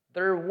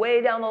 they're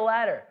way down the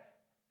ladder.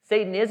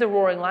 Satan is a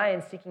roaring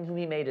lion seeking whom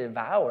he may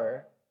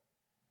devour,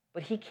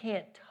 but he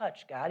can't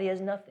touch God. He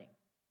has nothing.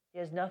 He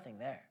has nothing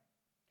there.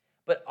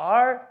 But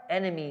our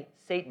enemy,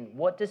 Satan,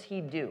 what does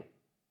he do?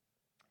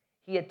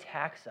 He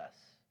attacks us.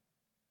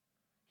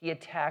 He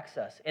attacks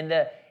us.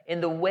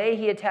 And the way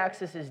he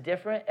attacks us is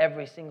different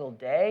every single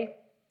day.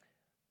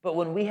 But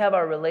when we have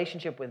our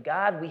relationship with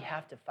God, we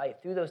have to fight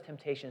through those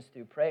temptations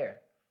through prayer,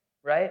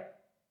 right?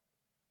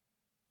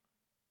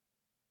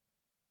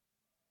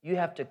 You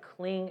have to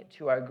cling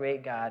to our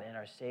great God and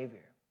our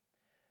Savior.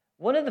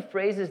 One of the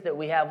phrases that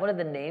we have, one of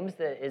the names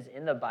that is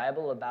in the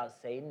Bible about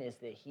Satan is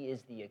that he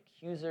is the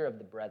accuser of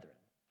the brethren.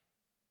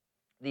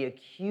 The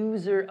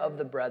accuser of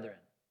the brethren.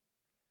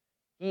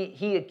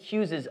 He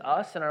accuses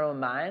us in our own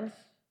minds.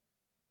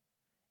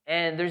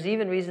 And there's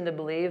even reason to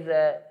believe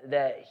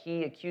that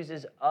he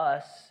accuses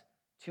us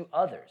to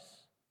others.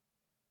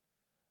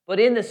 But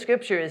in the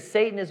scriptures,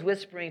 Satan is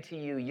whispering to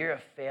you, you're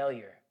a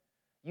failure.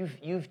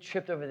 You've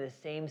tripped over the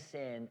same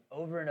sin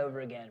over and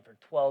over again for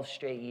 12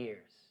 straight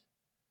years.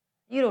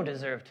 You don't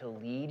deserve to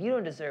lead. You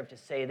don't deserve to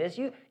say this.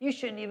 You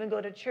shouldn't even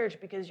go to church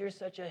because you're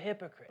such a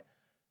hypocrite.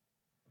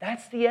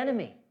 That's the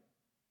enemy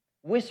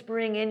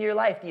whispering in your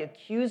life, the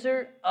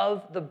accuser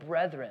of the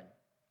brethren.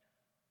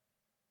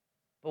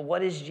 But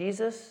what is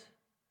Jesus?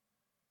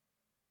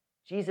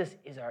 Jesus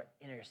is our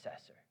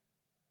intercessor.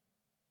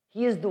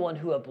 He is the one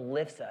who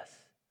uplifts us.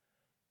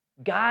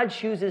 God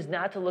chooses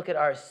not to look at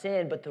our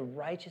sin, but the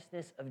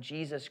righteousness of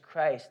Jesus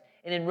Christ.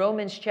 And in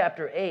Romans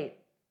chapter 8,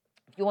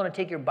 if you want to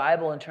take your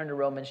Bible and turn to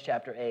Romans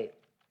chapter 8.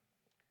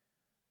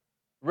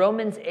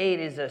 Romans 8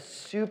 is a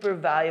super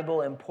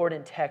valuable,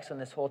 important text on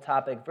this whole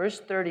topic. Verse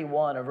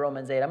 31 of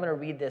Romans 8, I'm going to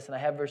read this, and I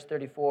have verse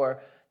 34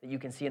 that you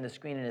can see on the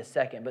screen in a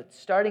second. But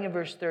starting in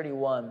verse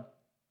 31,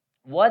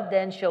 what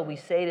then shall we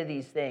say to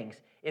these things?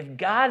 If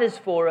God is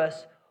for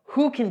us,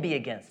 who can be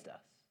against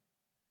us?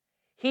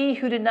 He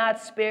who did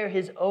not spare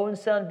his own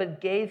son,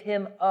 but gave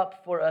him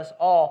up for us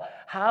all,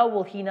 how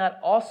will he not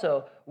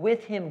also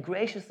with him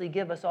graciously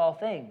give us all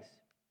things?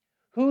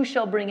 Who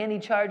shall bring any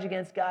charge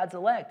against God's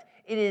elect?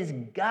 It is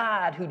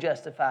God who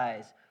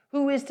justifies.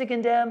 Who is to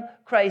condemn?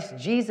 Christ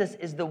Jesus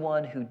is the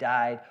one who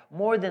died.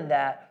 More than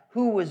that,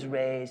 who was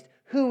raised,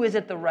 who is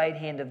at the right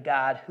hand of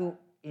God, who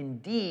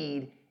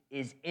indeed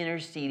is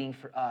interceding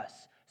for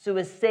us. So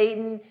as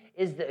Satan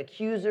is the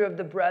accuser of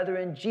the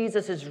brethren,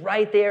 Jesus is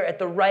right there at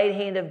the right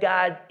hand of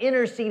God,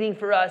 interceding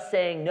for us,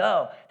 saying,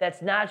 no,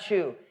 that's not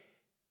true.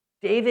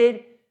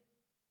 David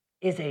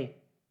is a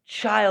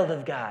child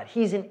of God.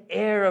 He's an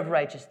heir of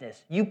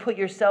righteousness. You put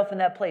yourself in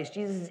that place.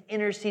 Jesus is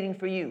interceding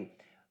for you.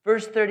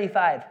 Verse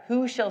 35,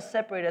 who shall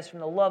separate us from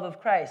the love of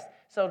Christ?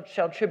 So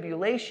shall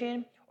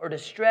tribulation or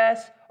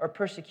distress or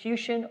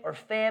persecution or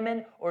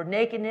famine or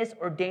nakedness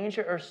or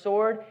danger or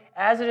sword?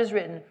 As it is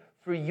written,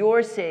 for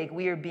your sake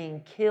we are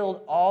being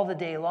killed all the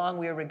day long.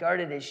 We are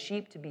regarded as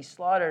sheep to be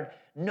slaughtered.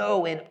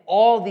 No, in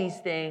all these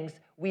things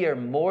we are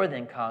more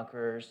than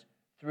conquerors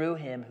through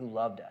him who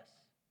loved us.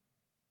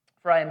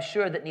 For I am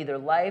sure that neither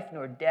life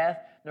nor death,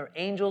 nor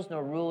angels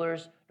nor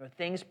rulers, nor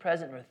things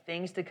present nor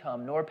things to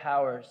come, nor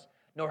powers,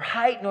 nor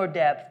height nor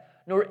depth,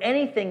 nor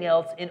anything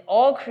else in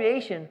all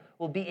creation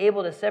will be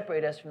able to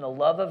separate us from the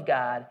love of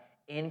God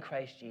in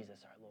Christ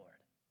Jesus our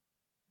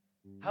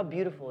Lord. How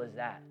beautiful is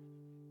that?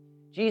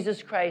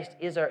 Jesus Christ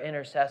is our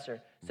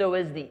intercessor. So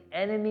as the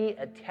enemy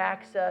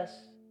attacks us,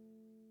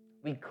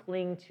 we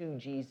cling to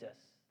Jesus.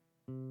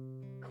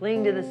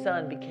 Cling to the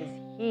Son because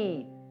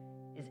he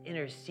is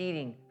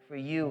interceding for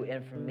you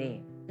and for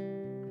me.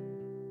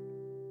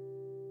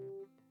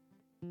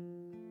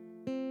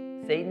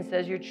 Satan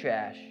says you're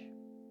trash,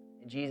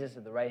 and Jesus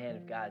at the right hand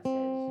of God says,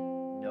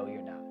 no,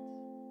 you're not.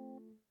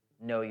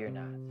 No, you're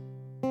not.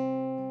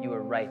 You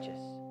are righteous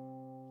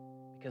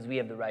because we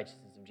have the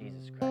righteousness of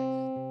Jesus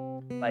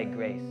Christ by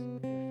grace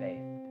through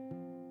faith.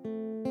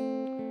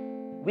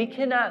 We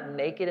cannot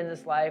make it in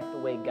this life the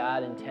way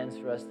God intends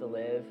for us to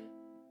live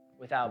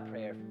without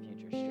prayer for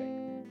future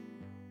strength.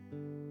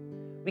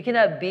 We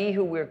cannot be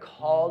who we're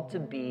called to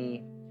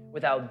be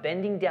without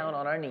bending down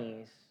on our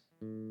knees,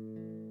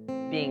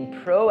 being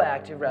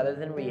proactive rather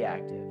than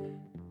reactive,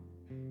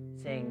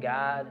 saying,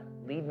 God,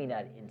 lead me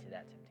not into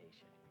that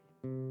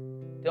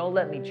temptation. Don't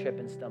let me trip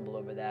and stumble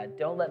over that.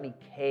 Don't let me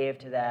cave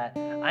to that.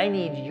 I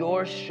need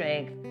your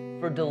strength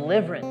for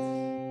deliverance.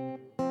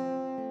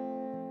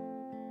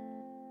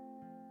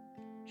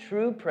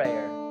 True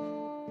prayer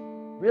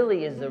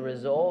really is the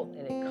result,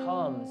 and it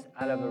comes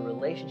out of a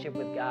relationship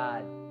with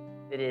God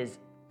that is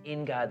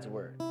in God's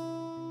word,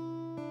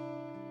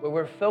 where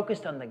we're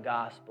focused on the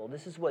gospel.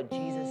 This is what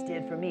Jesus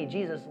did for me.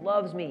 Jesus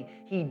loves me.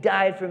 He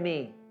died for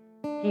me.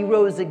 He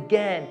rose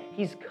again.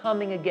 He's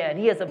coming again.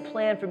 He has a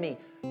plan for me.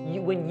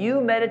 When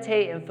you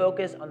meditate and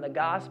focus on the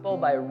gospel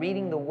by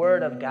reading the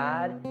word of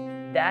God,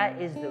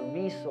 that is the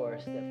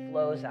resource that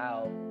flows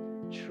out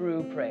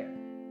true prayer.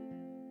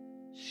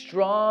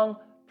 Strong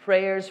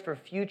prayers for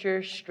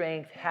future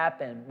strength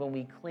happen when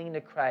we cling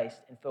to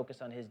Christ and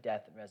focus on his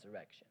death and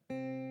resurrection.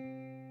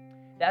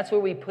 That's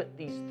where we put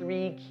these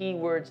three key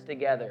words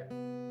together.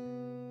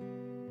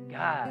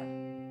 God,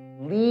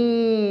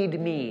 lead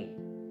me.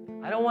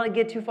 I don't want to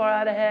get too far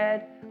out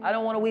ahead. I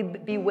don't want to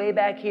be way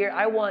back here.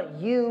 I want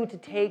you to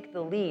take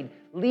the lead.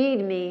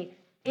 Lead me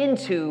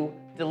into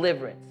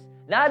deliverance,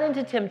 not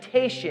into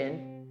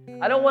temptation.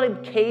 I don't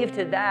want to cave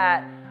to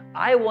that.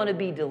 I want to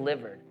be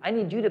delivered. I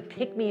need you to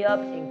pick me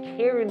up and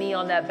carry me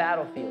on that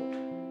battlefield.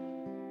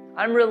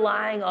 I'm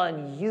relying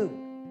on you.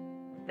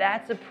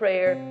 That's a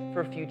prayer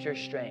for future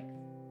strength.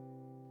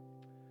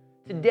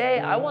 Today,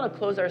 I want to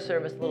close our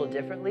service a little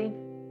differently,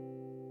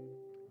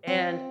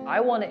 and I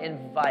want to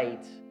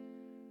invite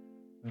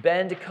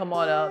Ben to come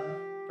on up,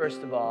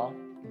 first of all.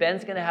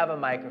 Ben's going to have a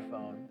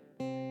microphone,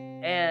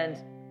 and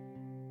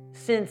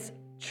since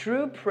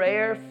true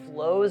prayer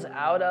flows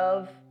out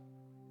of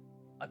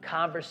a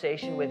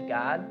conversation with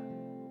God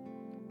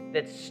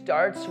that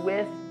starts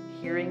with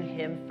hearing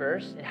him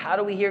first, and how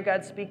do we hear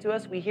God speak to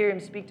us? We hear him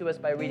speak to us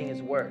by reading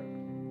his word.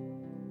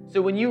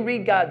 So when you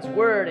read God's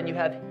word and you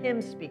have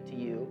him speak to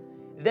you,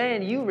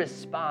 then you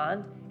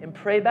respond and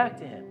pray back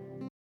to him.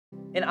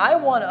 And I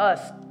want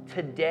us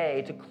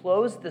today to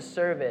close the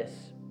service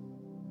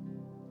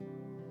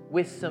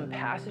with some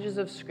passages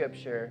of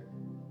Scripture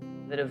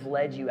that have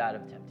led you out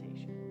of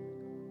temptation.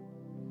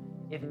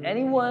 If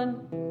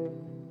anyone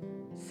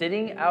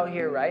sitting out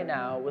here right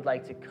now would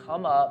like to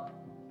come up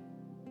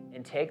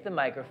and take the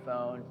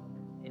microphone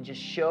and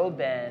just show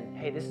Ben,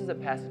 hey, this is a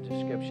passage of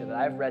Scripture that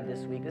I've read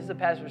this week. This is a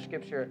passage of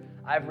Scripture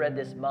I've read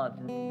this month.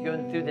 And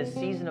going through this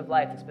season of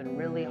life that's been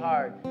really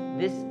hard,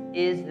 this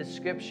is the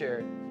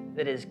Scripture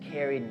that has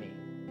carried me.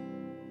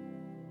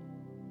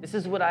 This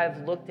is what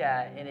I've looked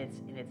at, and it's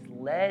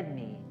led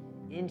me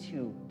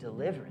into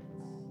deliverance.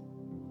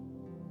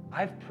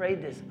 I've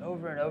prayed this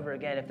over and over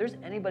again. If there's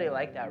anybody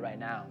like that right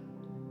now,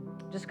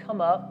 just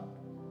come up.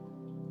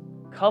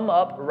 Come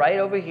up right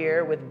over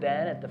here with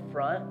Ben at the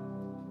front.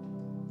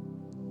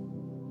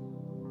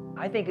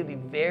 I think it'd be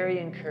very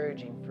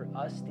encouraging for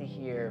us to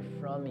hear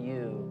from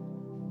you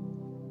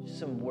just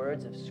some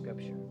words of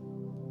Scripture.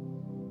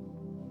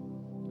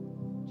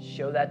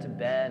 show that to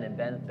Ben, and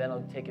Ben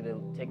will take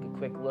a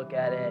quick look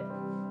at it.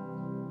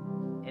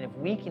 And if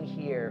we can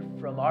hear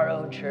from our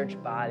own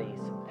church body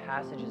some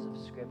passages of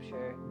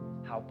Scripture,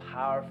 how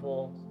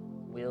powerful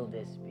will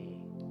this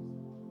be?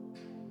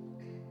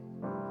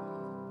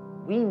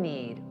 We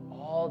need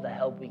all the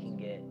help we can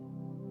get.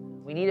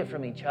 We need it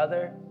from each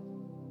other.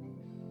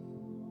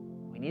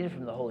 We need it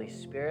from the Holy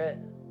Spirit.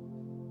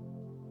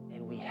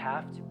 And we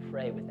have to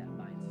pray with that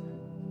mindset,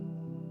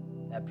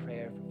 that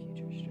prayer for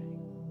future strength.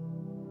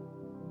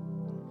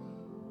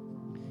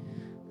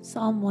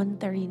 Psalm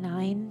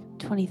 139,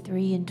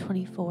 23 and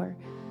 24.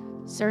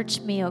 Search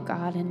me, O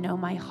God, and know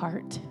my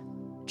heart.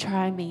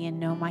 Try me and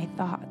know my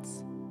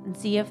thoughts, and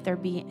see if there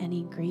be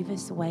any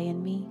grievous way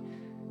in me,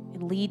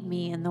 and lead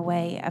me in the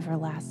way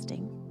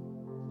everlasting.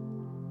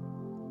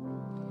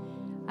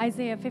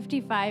 Isaiah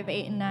 55,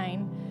 8 and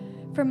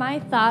 9. For my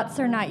thoughts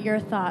are not your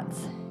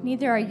thoughts,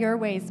 neither are your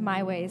ways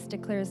my ways,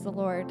 declares the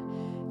Lord.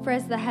 For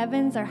as the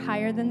heavens are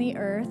higher than the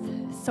earth,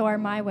 so are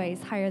my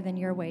ways higher than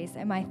your ways,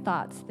 and my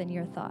thoughts than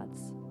your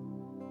thoughts.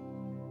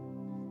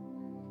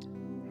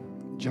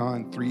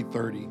 John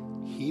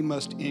 3:30. He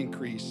must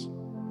increase,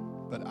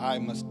 but I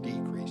must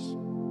decrease.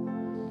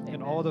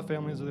 And all the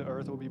families of the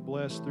earth will be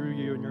blessed through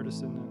you and your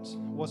descendants.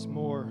 What's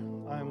more,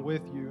 I am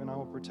with you, and I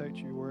will protect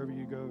you wherever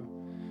you go.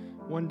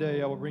 One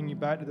day I will bring you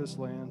back to this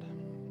land.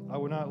 I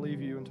will not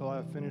leave you until I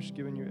have finished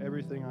giving you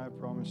everything I have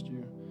promised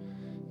you.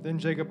 Then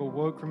Jacob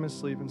awoke from his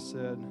sleep and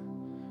said,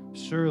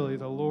 surely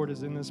the Lord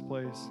is in this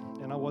place,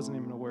 and I wasn't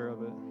even aware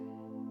of it.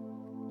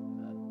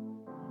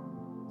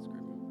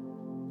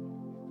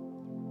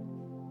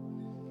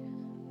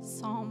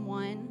 Psalm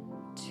 1,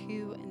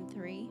 2, and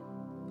 3.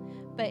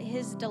 But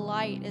his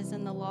delight is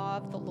in the law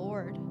of the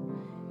Lord,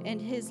 and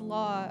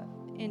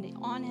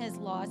on his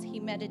laws he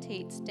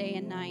meditates day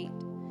and night.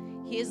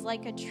 He is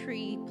like a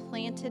tree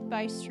planted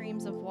by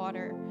streams of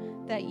water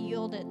that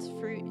yield its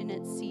fruit in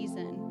its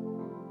season,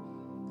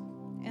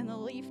 and the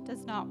leaf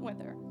does not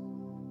wither.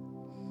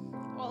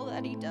 All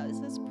that he does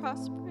is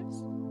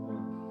prosperous.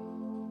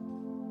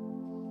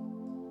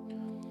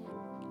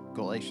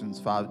 Galatians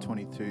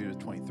 5:22 to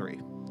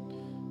 23.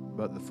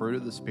 But the fruit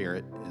of the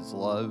Spirit is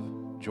love,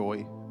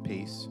 joy,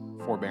 peace,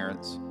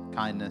 forbearance,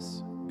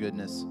 kindness,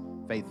 goodness,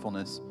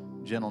 faithfulness,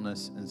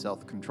 gentleness, and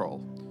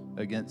self-control.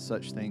 Against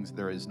such things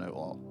there is no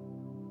law.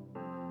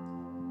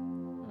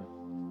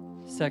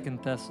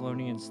 2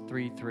 Thessalonians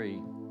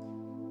 3:3.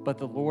 But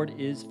the Lord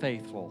is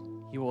faithful.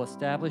 He will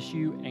establish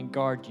you and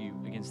guard you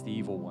against the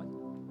evil one.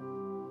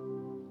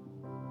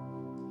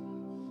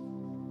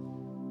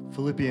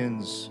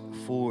 Philippians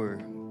 4,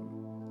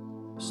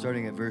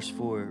 starting at verse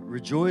 4.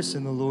 Rejoice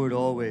in the Lord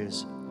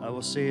always. I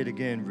will say it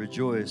again,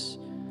 rejoice.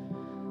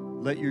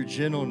 Let your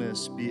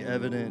gentleness be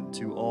evident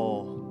to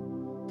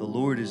all. The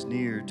Lord is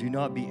near. Do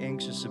not be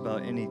anxious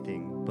about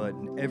anything, but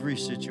in every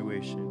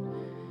situation,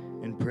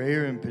 in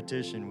prayer and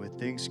petition with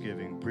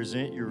thanksgiving,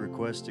 present your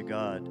request to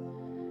God.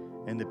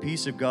 And the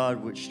peace of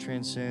God, which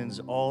transcends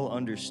all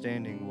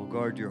understanding, will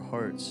guard your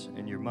hearts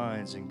and your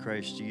minds in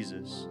Christ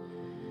Jesus.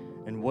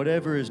 And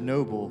whatever is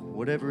noble,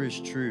 whatever is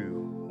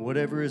true,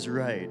 whatever is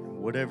right,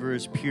 whatever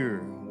is pure,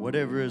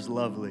 whatever is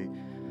lovely,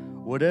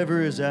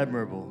 whatever is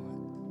admirable,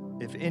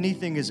 if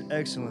anything is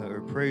excellent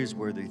or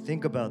praiseworthy,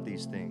 think about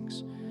these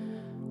things.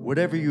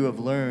 Whatever you have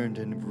learned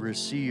and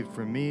received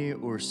from me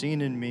or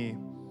seen in me,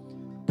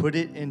 put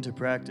it into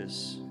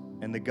practice,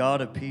 and the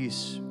God of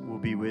peace will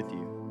be with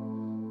you.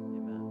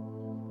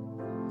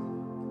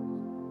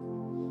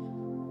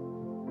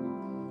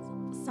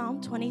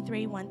 Psalm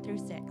 23, 1 through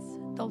 6.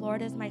 The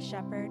Lord is my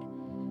shepherd.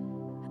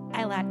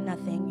 I lack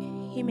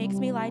nothing. He makes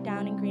me lie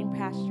down in green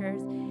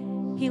pastures.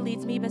 He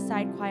leads me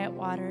beside quiet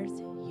waters.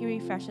 He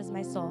refreshes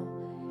my soul.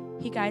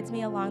 He guides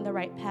me along the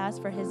right paths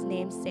for his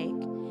name's sake.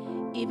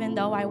 Even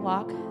though I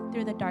walk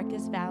through the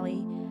darkest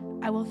valley,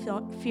 I will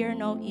fear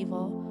no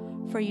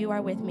evil, for you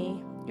are with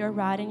me. Your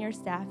rod and your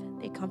staff,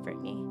 they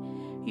comfort me.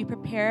 You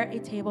prepare a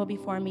table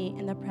before me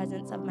in the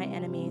presence of my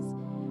enemies.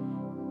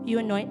 You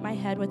anoint my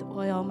head with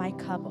oil, my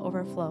cup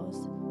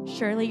overflows.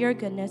 Surely your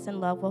goodness and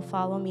love will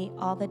follow me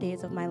all the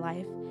days of my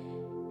life,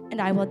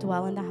 and I will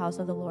dwell in the house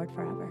of the Lord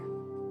forever.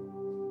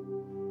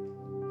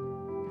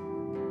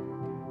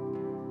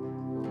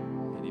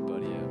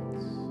 Anybody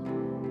else?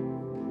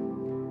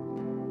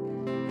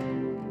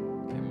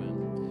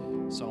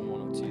 Amen. Psalm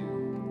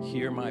 102.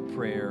 Hear my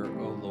prayer,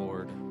 O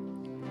Lord.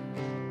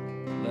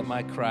 Let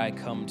my cry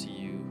come to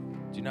you.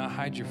 Do not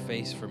hide your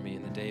face from me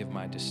in the day of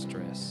my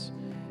distress.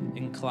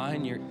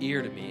 Incline your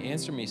ear to me.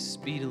 Answer me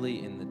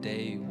speedily in the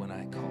day when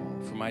I call.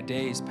 For my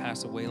days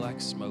pass away like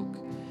smoke.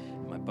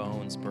 My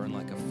bones burn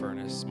like a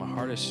furnace. My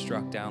heart is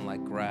struck down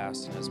like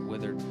grass and has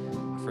withered.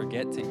 I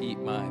forget to eat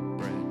my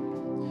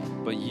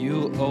bread. But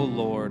you, O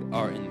Lord,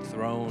 are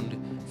enthroned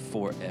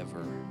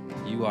forever.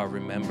 You are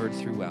remembered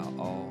throughout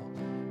all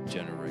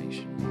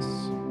generations.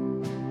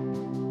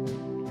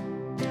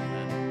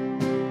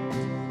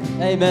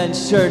 Amen,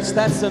 church.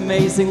 That's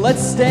amazing.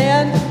 Let's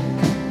stand.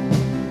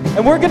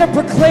 And we're going to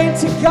proclaim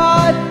to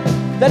God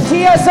that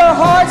He has our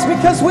hearts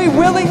because we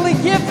willingly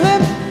give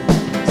them.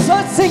 So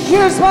Let's sing,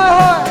 here's my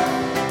heart.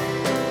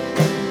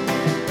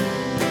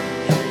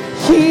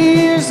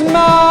 Here's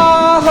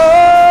my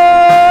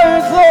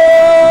heart,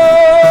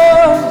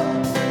 Lord.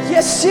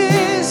 Yes,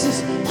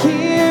 Jesus,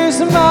 here's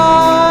my